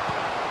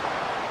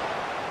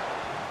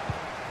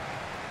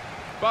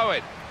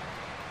 Bowen.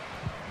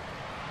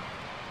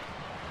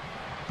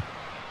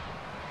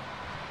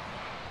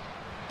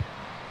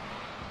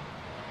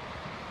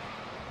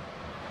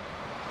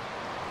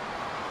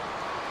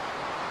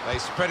 They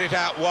spread it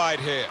out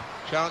wide here.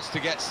 Chance to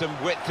get some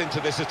width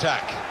into this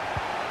attack.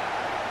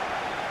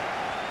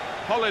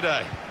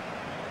 Holiday.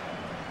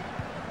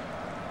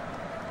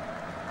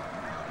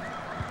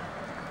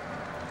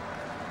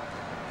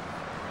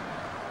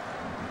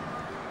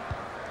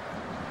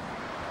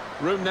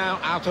 Room now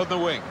out on the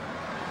wing.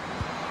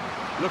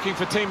 Looking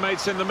for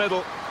teammates in the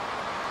middle.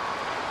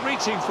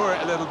 Reaching for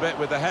it a little bit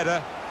with the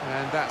header,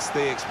 and that's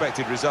the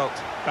expected result.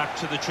 Back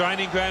to the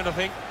training ground, I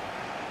think.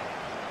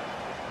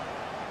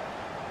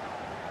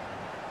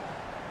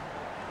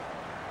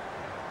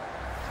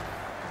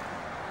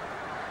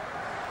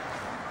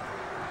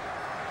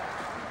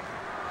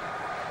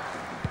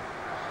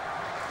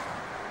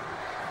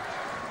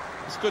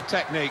 It's good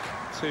technique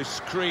to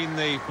screen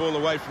the ball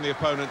away from the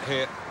opponent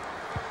here.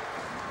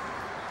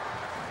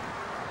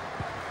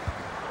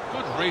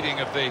 Good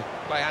reading of the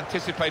play,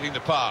 anticipating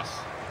the pass.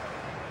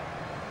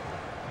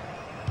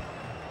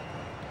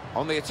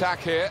 On the attack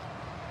here.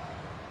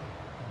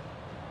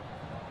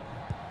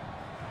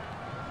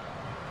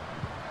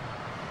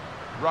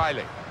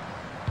 Riley.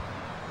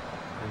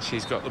 And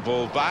she's got the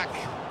ball back.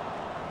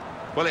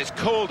 Well, it's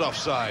called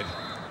offside.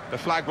 The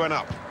flag went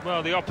up.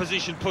 Well, the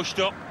opposition pushed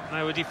up.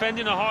 They were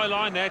defending a high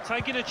line there,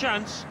 taking a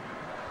chance.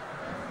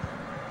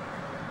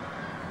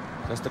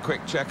 Just a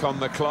quick check on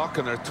the clock,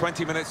 and there are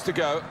 20 minutes to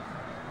go.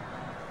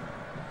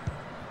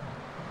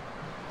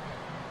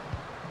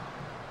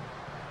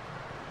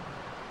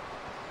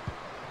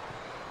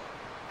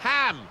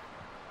 Ham!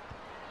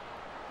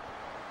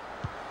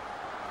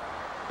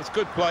 It's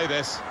good play,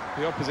 this.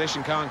 The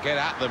opposition can't get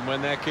at them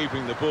when they're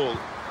keeping the ball.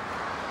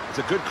 It's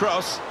a good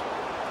cross.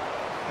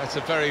 That's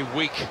a very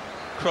weak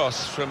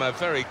cross from a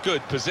very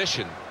good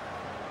position.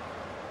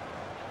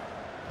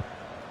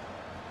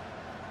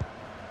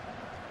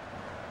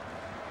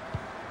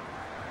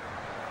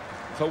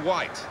 For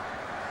White.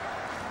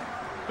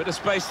 Bit of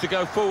space to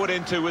go forward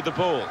into with the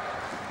ball.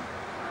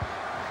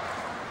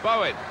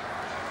 Bowen.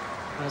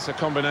 That's a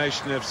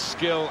combination of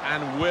skill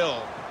and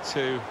will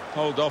to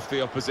hold off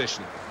the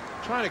opposition.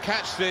 Trying to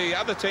catch the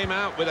other team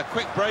out with a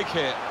quick break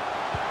here.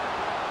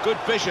 Good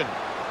vision.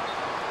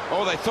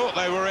 Oh, they thought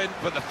they were in,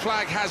 but the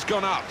flag has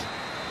gone up.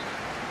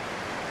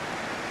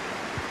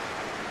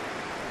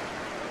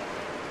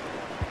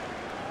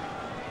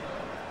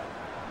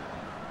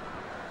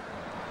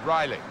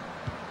 Riley.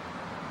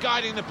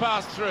 Guiding the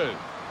pass through.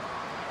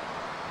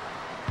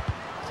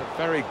 It's a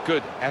very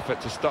good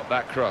effort to stop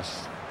that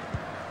cross.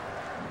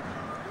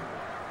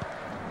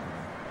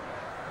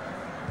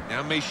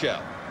 Now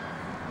Michel.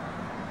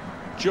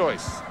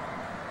 Joyce.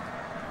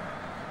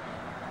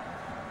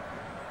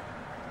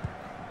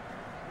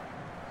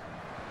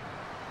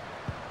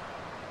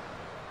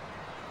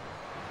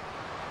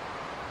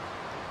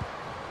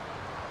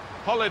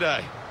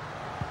 Holiday.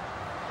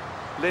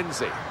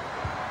 Lindsay.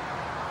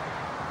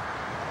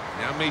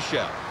 Now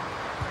Michel.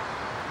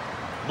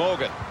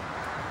 Morgan.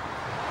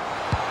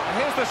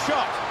 And here's the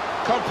shot.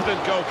 Confident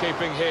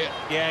goalkeeping here.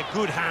 Yeah,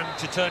 good hand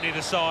to turn it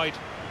aside.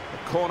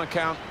 The corner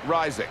count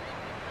rising.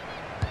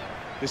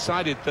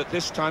 Decided that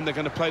this time they're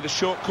going to play the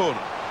short corner.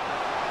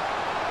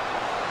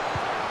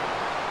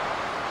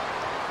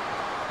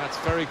 That's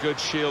very good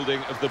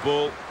shielding of the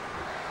ball.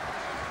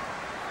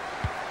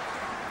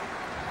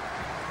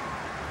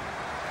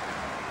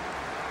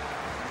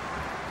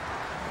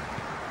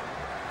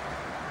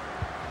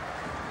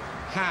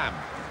 Ham.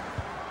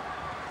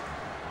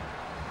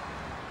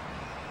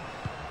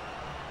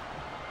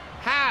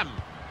 Ham.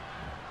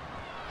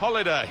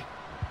 Holiday.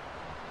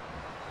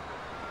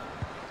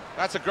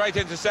 That's a great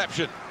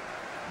interception.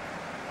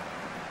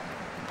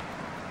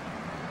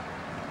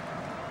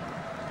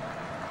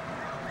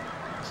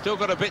 Still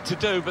got a bit to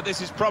do, but this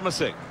is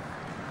promising.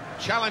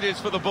 Challenges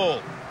for the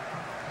ball.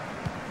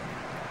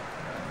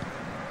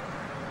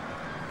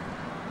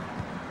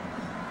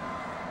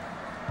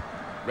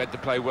 Read the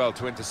play well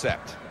to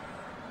intercept.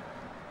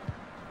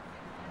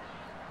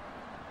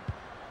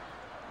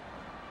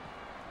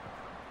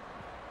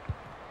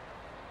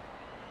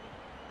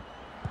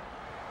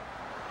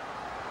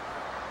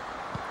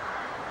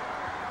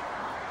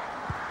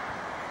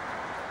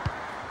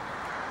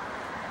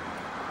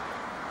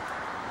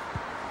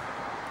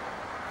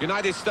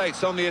 United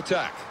States on the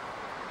attack.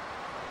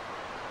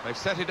 They've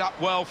set it up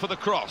well for the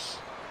cross.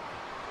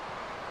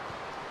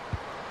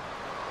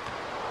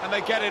 And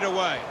they get it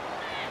away.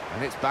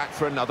 And it's back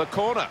for another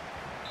corner.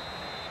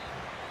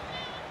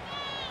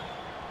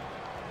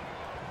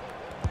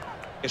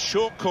 A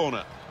short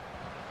corner.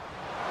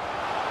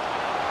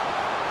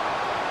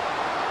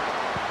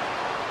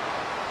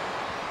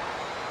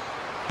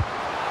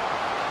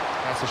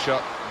 That's a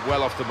shot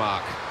well off the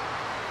mark.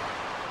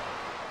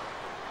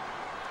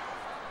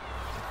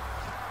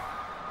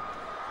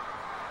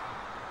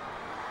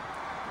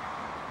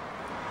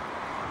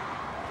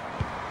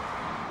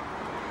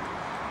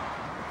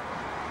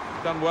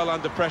 Done well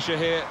under pressure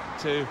here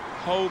to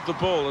hold the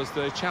ball as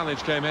the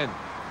challenge came in.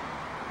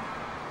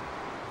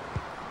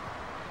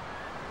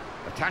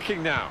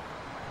 Attacking now.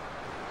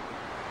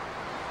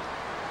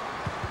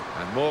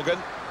 And Morgan.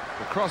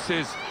 The cross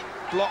is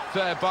blocked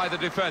there by the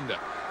defender.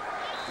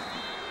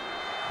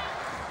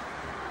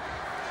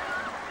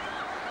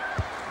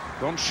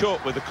 Gone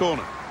short with the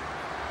corner.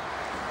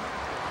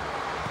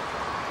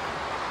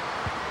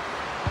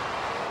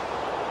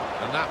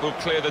 And that will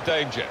clear the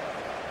danger.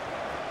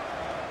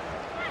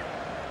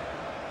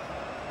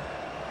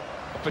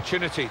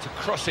 Opportunity to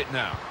cross it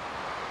now.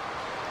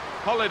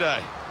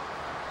 Holiday.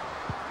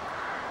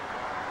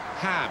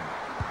 Ham.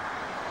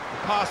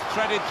 The pass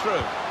threaded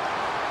through.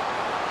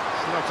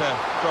 It's not a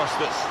cross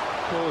that's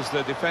caused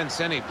the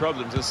defence any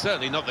problems, and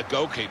certainly not the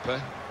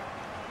goalkeeper.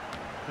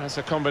 That's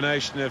a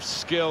combination of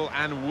skill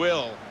and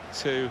will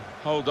to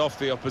hold off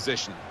the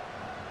opposition.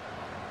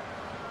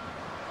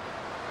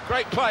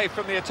 Great play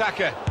from the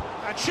attacker.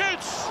 And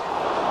shoots!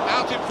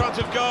 Out in front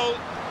of goal.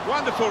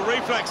 Wonderful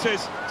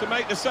reflexes to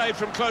make the save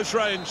from close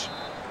range.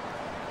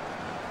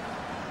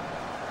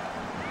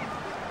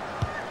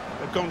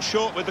 They've gone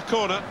short with the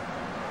corner.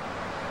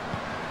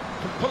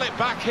 Can pull it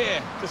back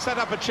here to set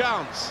up a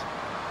chance.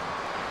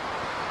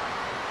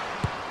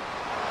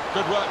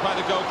 Good work by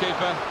the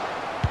goalkeeper.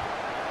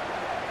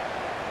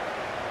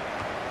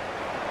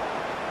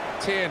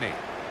 Tierney.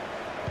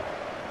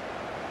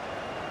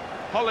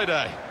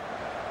 Holiday.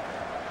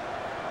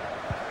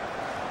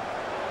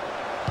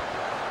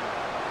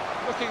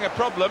 Looking a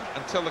problem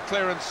until the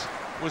clearance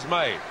was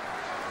made.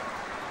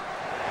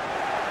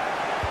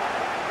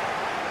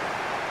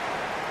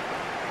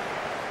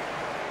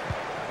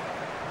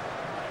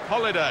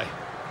 Holiday.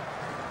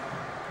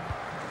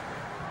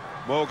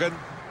 Morgan.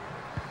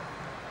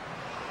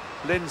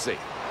 Lindsay.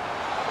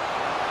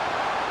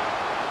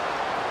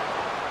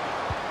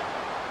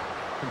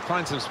 Can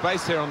find some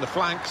space here on the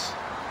flanks.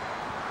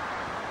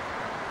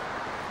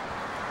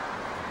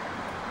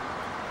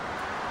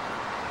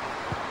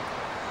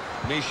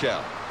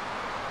 Michel.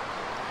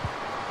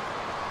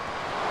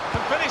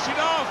 Can finish it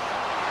off.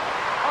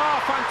 Oh,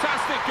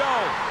 fantastic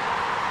goal.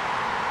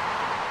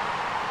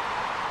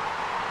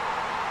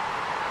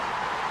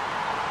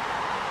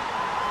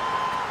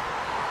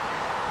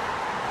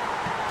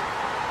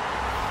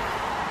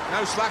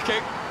 No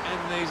slacking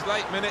in these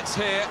late minutes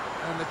here,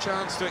 and the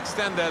chance to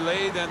extend their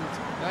lead, and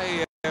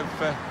they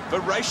have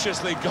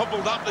voraciously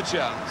gobbled up the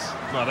chance.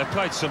 Well, they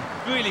played some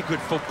really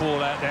good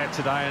football out there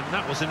today, and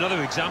that was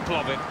another example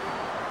of it.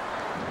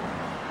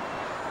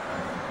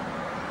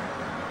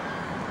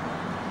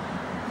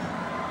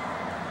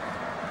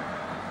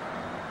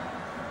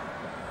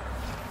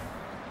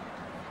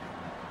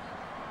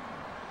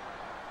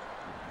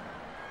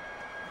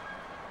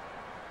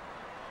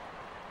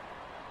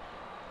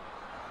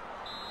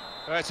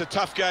 Well, it's a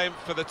tough game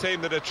for the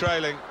team that are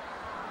trailing.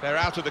 They're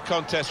out of the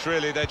contest,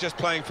 really. They're just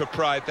playing for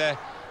pride. They're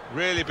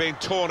really being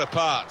torn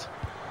apart.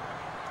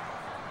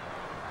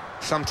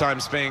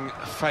 Sometimes being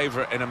a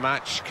favourite in a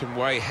match can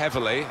weigh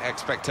heavily,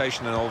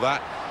 expectation and all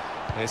that.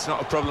 It's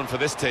not a problem for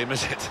this team,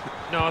 is it?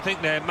 No, I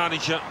think their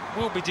manager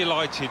will be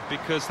delighted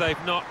because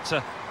they've not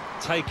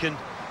taken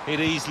it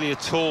easily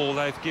at all.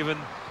 They've given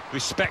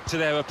respect to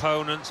their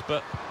opponents,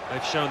 but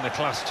they've shown the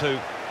class too.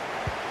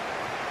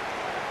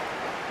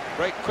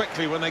 Break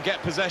quickly when they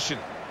get possession.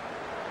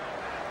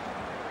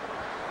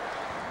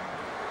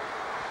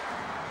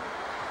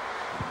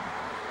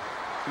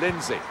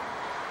 Lindsay.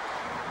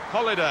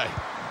 Holiday.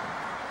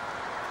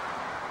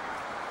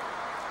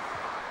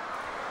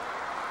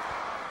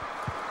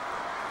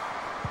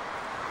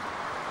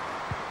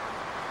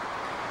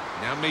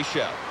 Now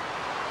Michel.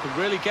 Can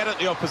really get at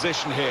the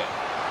opposition here.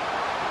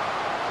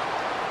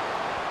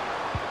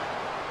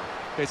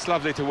 It's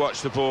lovely to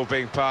watch the ball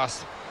being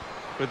passed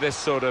with this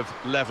sort of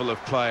level of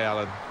play,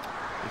 Alan.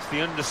 It's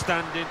the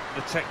understanding,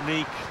 the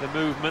technique, the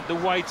movement, the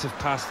weight of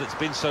pass that's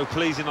been so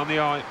pleasing on the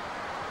eye.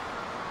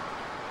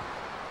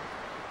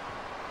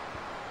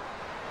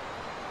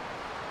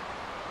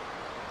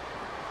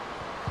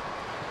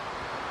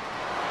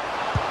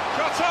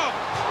 Shot up!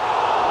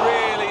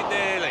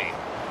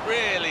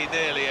 Really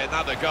nearly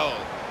another goal.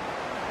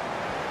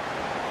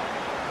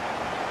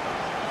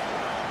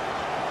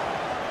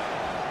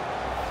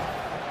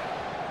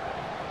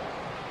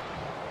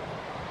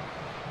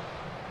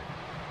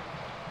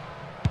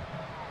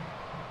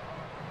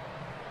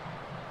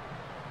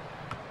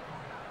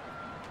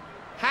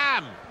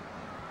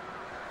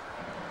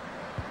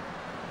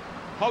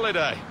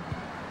 Holiday.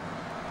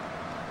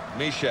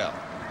 Michel.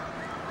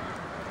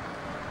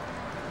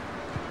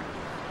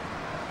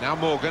 Now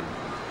Morgan.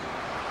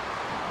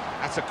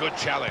 That's a good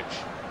challenge.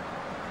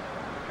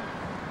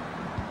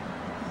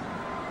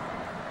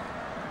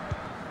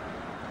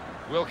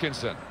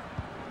 Wilkinson.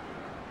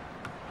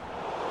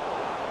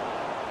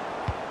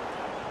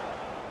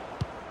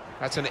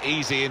 That's an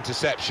easy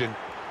interception.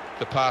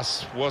 The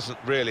pass wasn't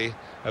really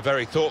a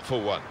very thoughtful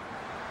one.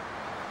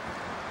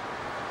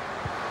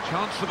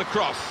 Chance for the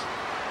cross.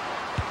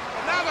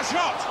 And now the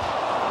shot!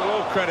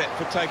 Well, all credit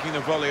for taking the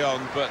volley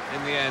on, but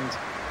in the end,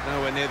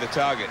 nowhere near the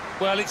target.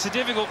 Well, it's a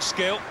difficult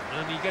skill,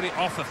 and you get it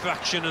off a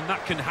fraction, and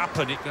that can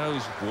happen. It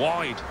goes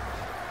wide.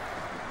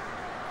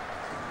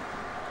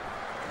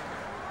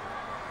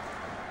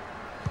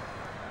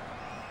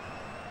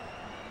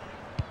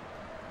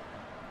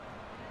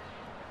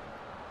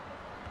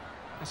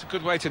 That's a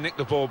good way to nick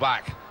the ball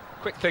back.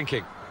 Quick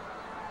thinking.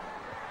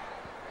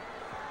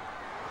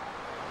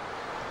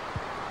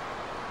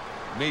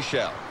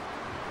 Michel.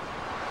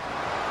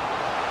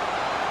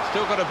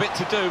 Still got a bit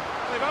to do.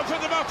 They've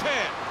opened them up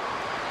here.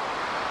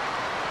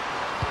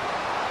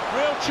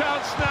 Real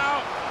chance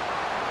now.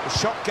 The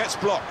shot gets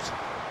blocked.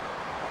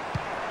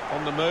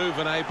 On the move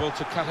and able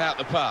to cut out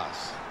the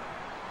pass.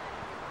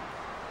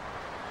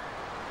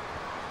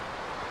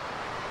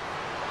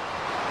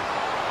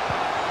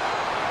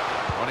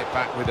 Won it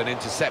back with an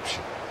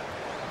interception.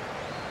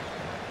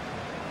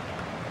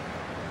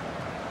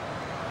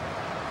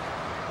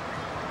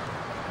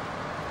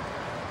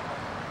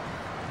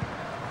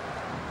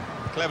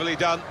 Cleverly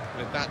done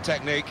with that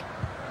technique.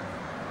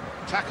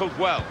 Tackled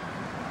well.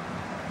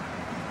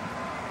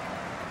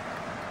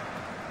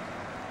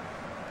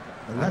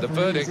 And the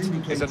verdict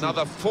is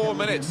another 4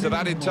 minutes of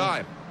added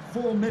time.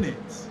 4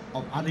 minutes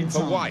of added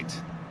time. For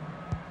White.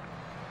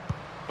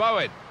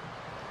 Bowen.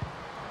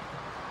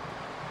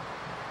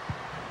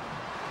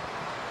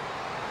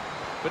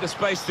 Bit of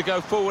space to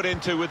go forward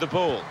into with the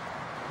ball.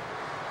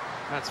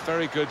 That's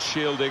very good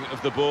shielding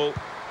of the ball.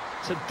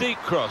 It's a deep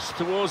cross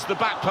towards the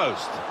back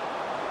post.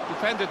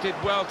 Defender did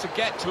well to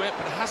get to it,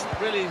 but hasn't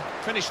really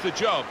finished the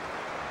job.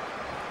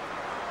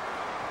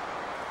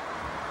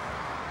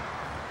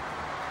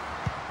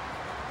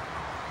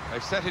 They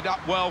set it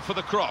up well for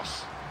the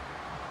cross.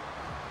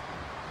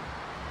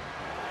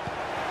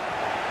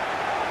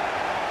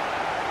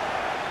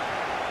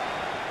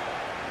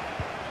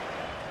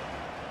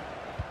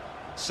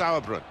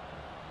 Sauerbrunn.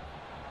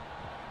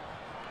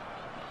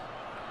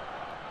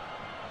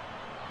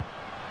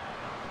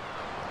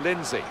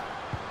 Lindsay.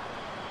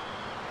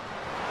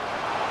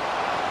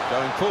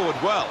 Going forward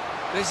well.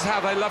 This is how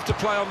they love to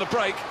play on the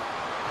break.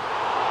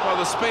 Well,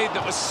 the speed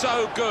that was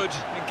so good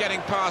in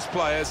getting past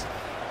players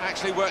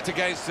actually worked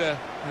against her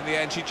in the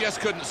end. She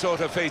just couldn't sort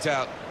her feet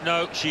out.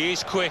 No, she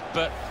is quick,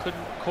 but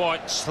couldn't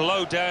quite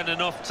slow down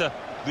enough to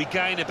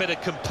regain a bit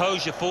of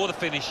composure for the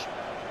finish.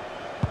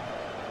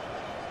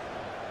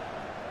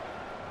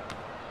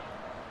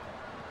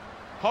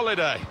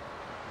 Holiday.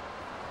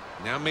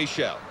 Now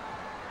Michel.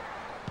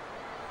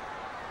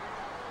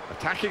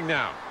 Attacking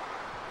now.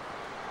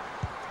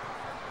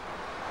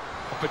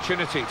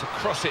 Opportunity to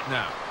cross it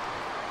now.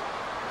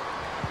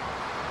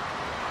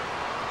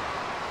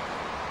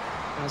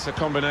 That's a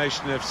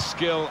combination of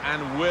skill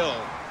and will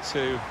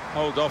to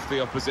hold off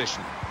the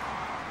opposition.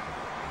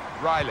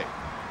 Riley.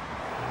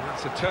 And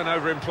that's a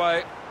turnover in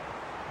play.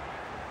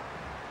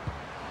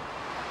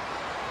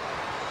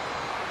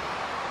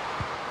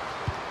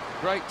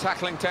 Great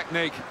tackling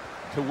technique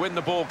to win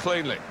the ball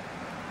cleanly.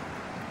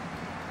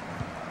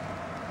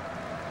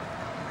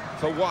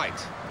 For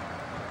White.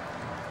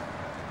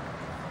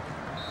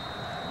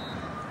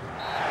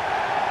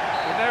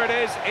 And there it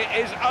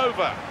is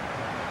over.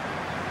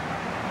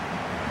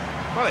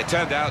 Well, it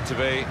turned out to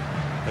be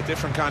a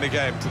different kind of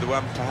game to the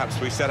one perhaps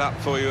we set up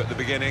for you at the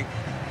beginning.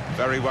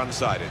 Very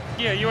one-sided.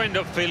 Yeah, you end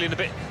up feeling a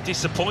bit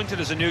disappointed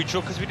as a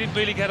neutral because we didn't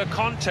really get a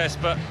contest,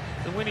 but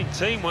the winning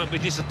team won't be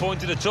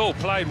disappointed at all.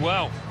 Played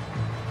well.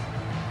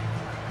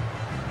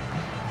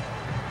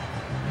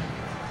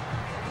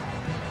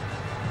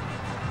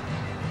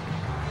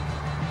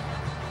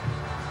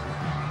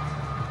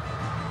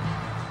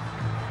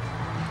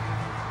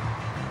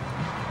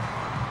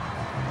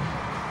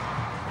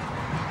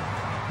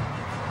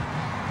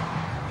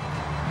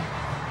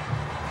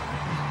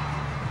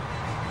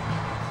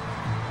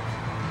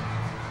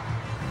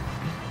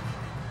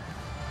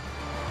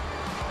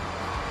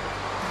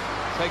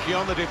 Taking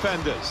on the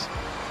defenders.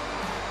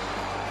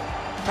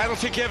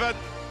 Penalty given,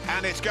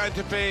 and it's going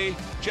to be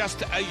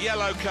just a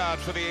yellow card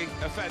for the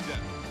offender.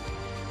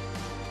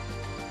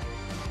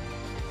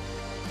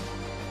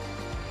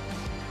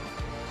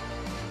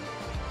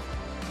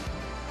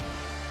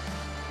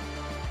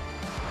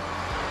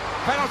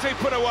 Penalty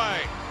put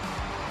away.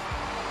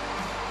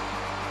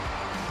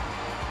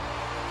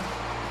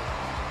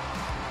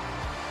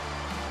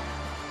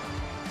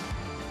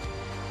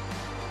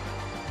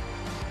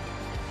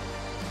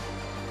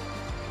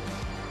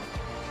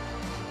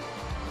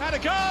 Had a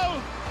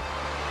go!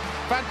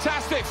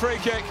 Fantastic free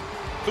kick,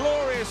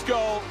 glorious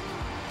goal.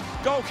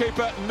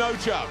 Goalkeeper, no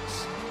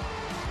chance.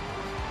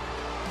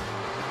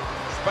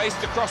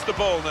 Spaced across the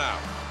ball now.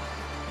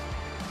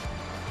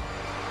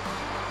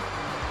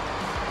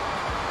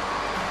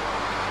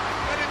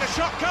 Letting the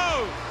shot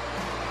go!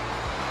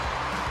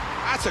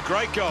 That's a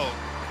great goal.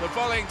 The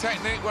volleying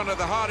technique, one of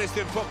the hardest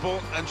in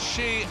football, and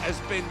she has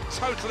been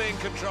totally in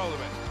control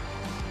of it.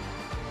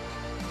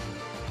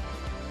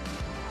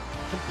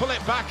 Can pull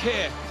it back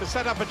here to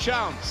set up a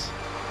chance.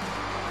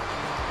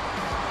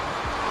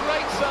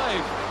 Great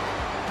save.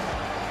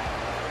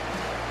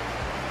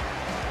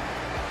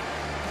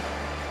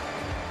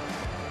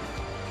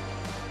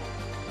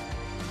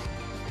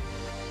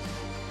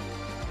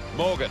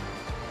 Morgan.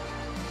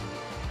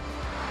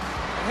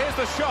 And here's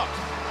the shot.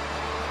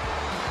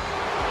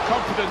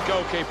 Confident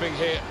goalkeeping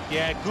here.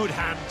 Yeah, good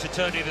hand to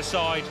turn it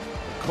aside.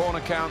 The corner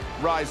count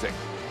rising.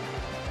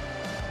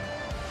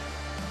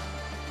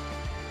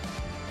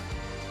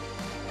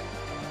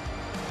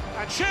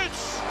 And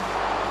shoots!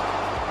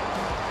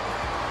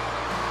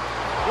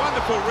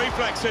 Wonderful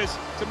reflexes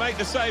to make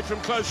the save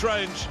from close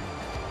range.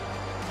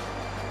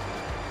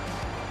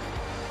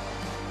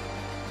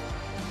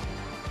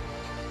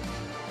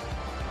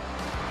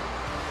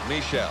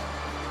 Michel.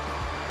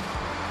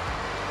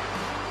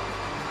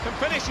 Can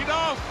finish it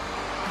off.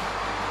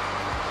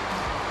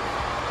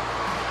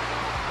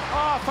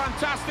 Oh,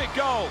 fantastic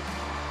goal.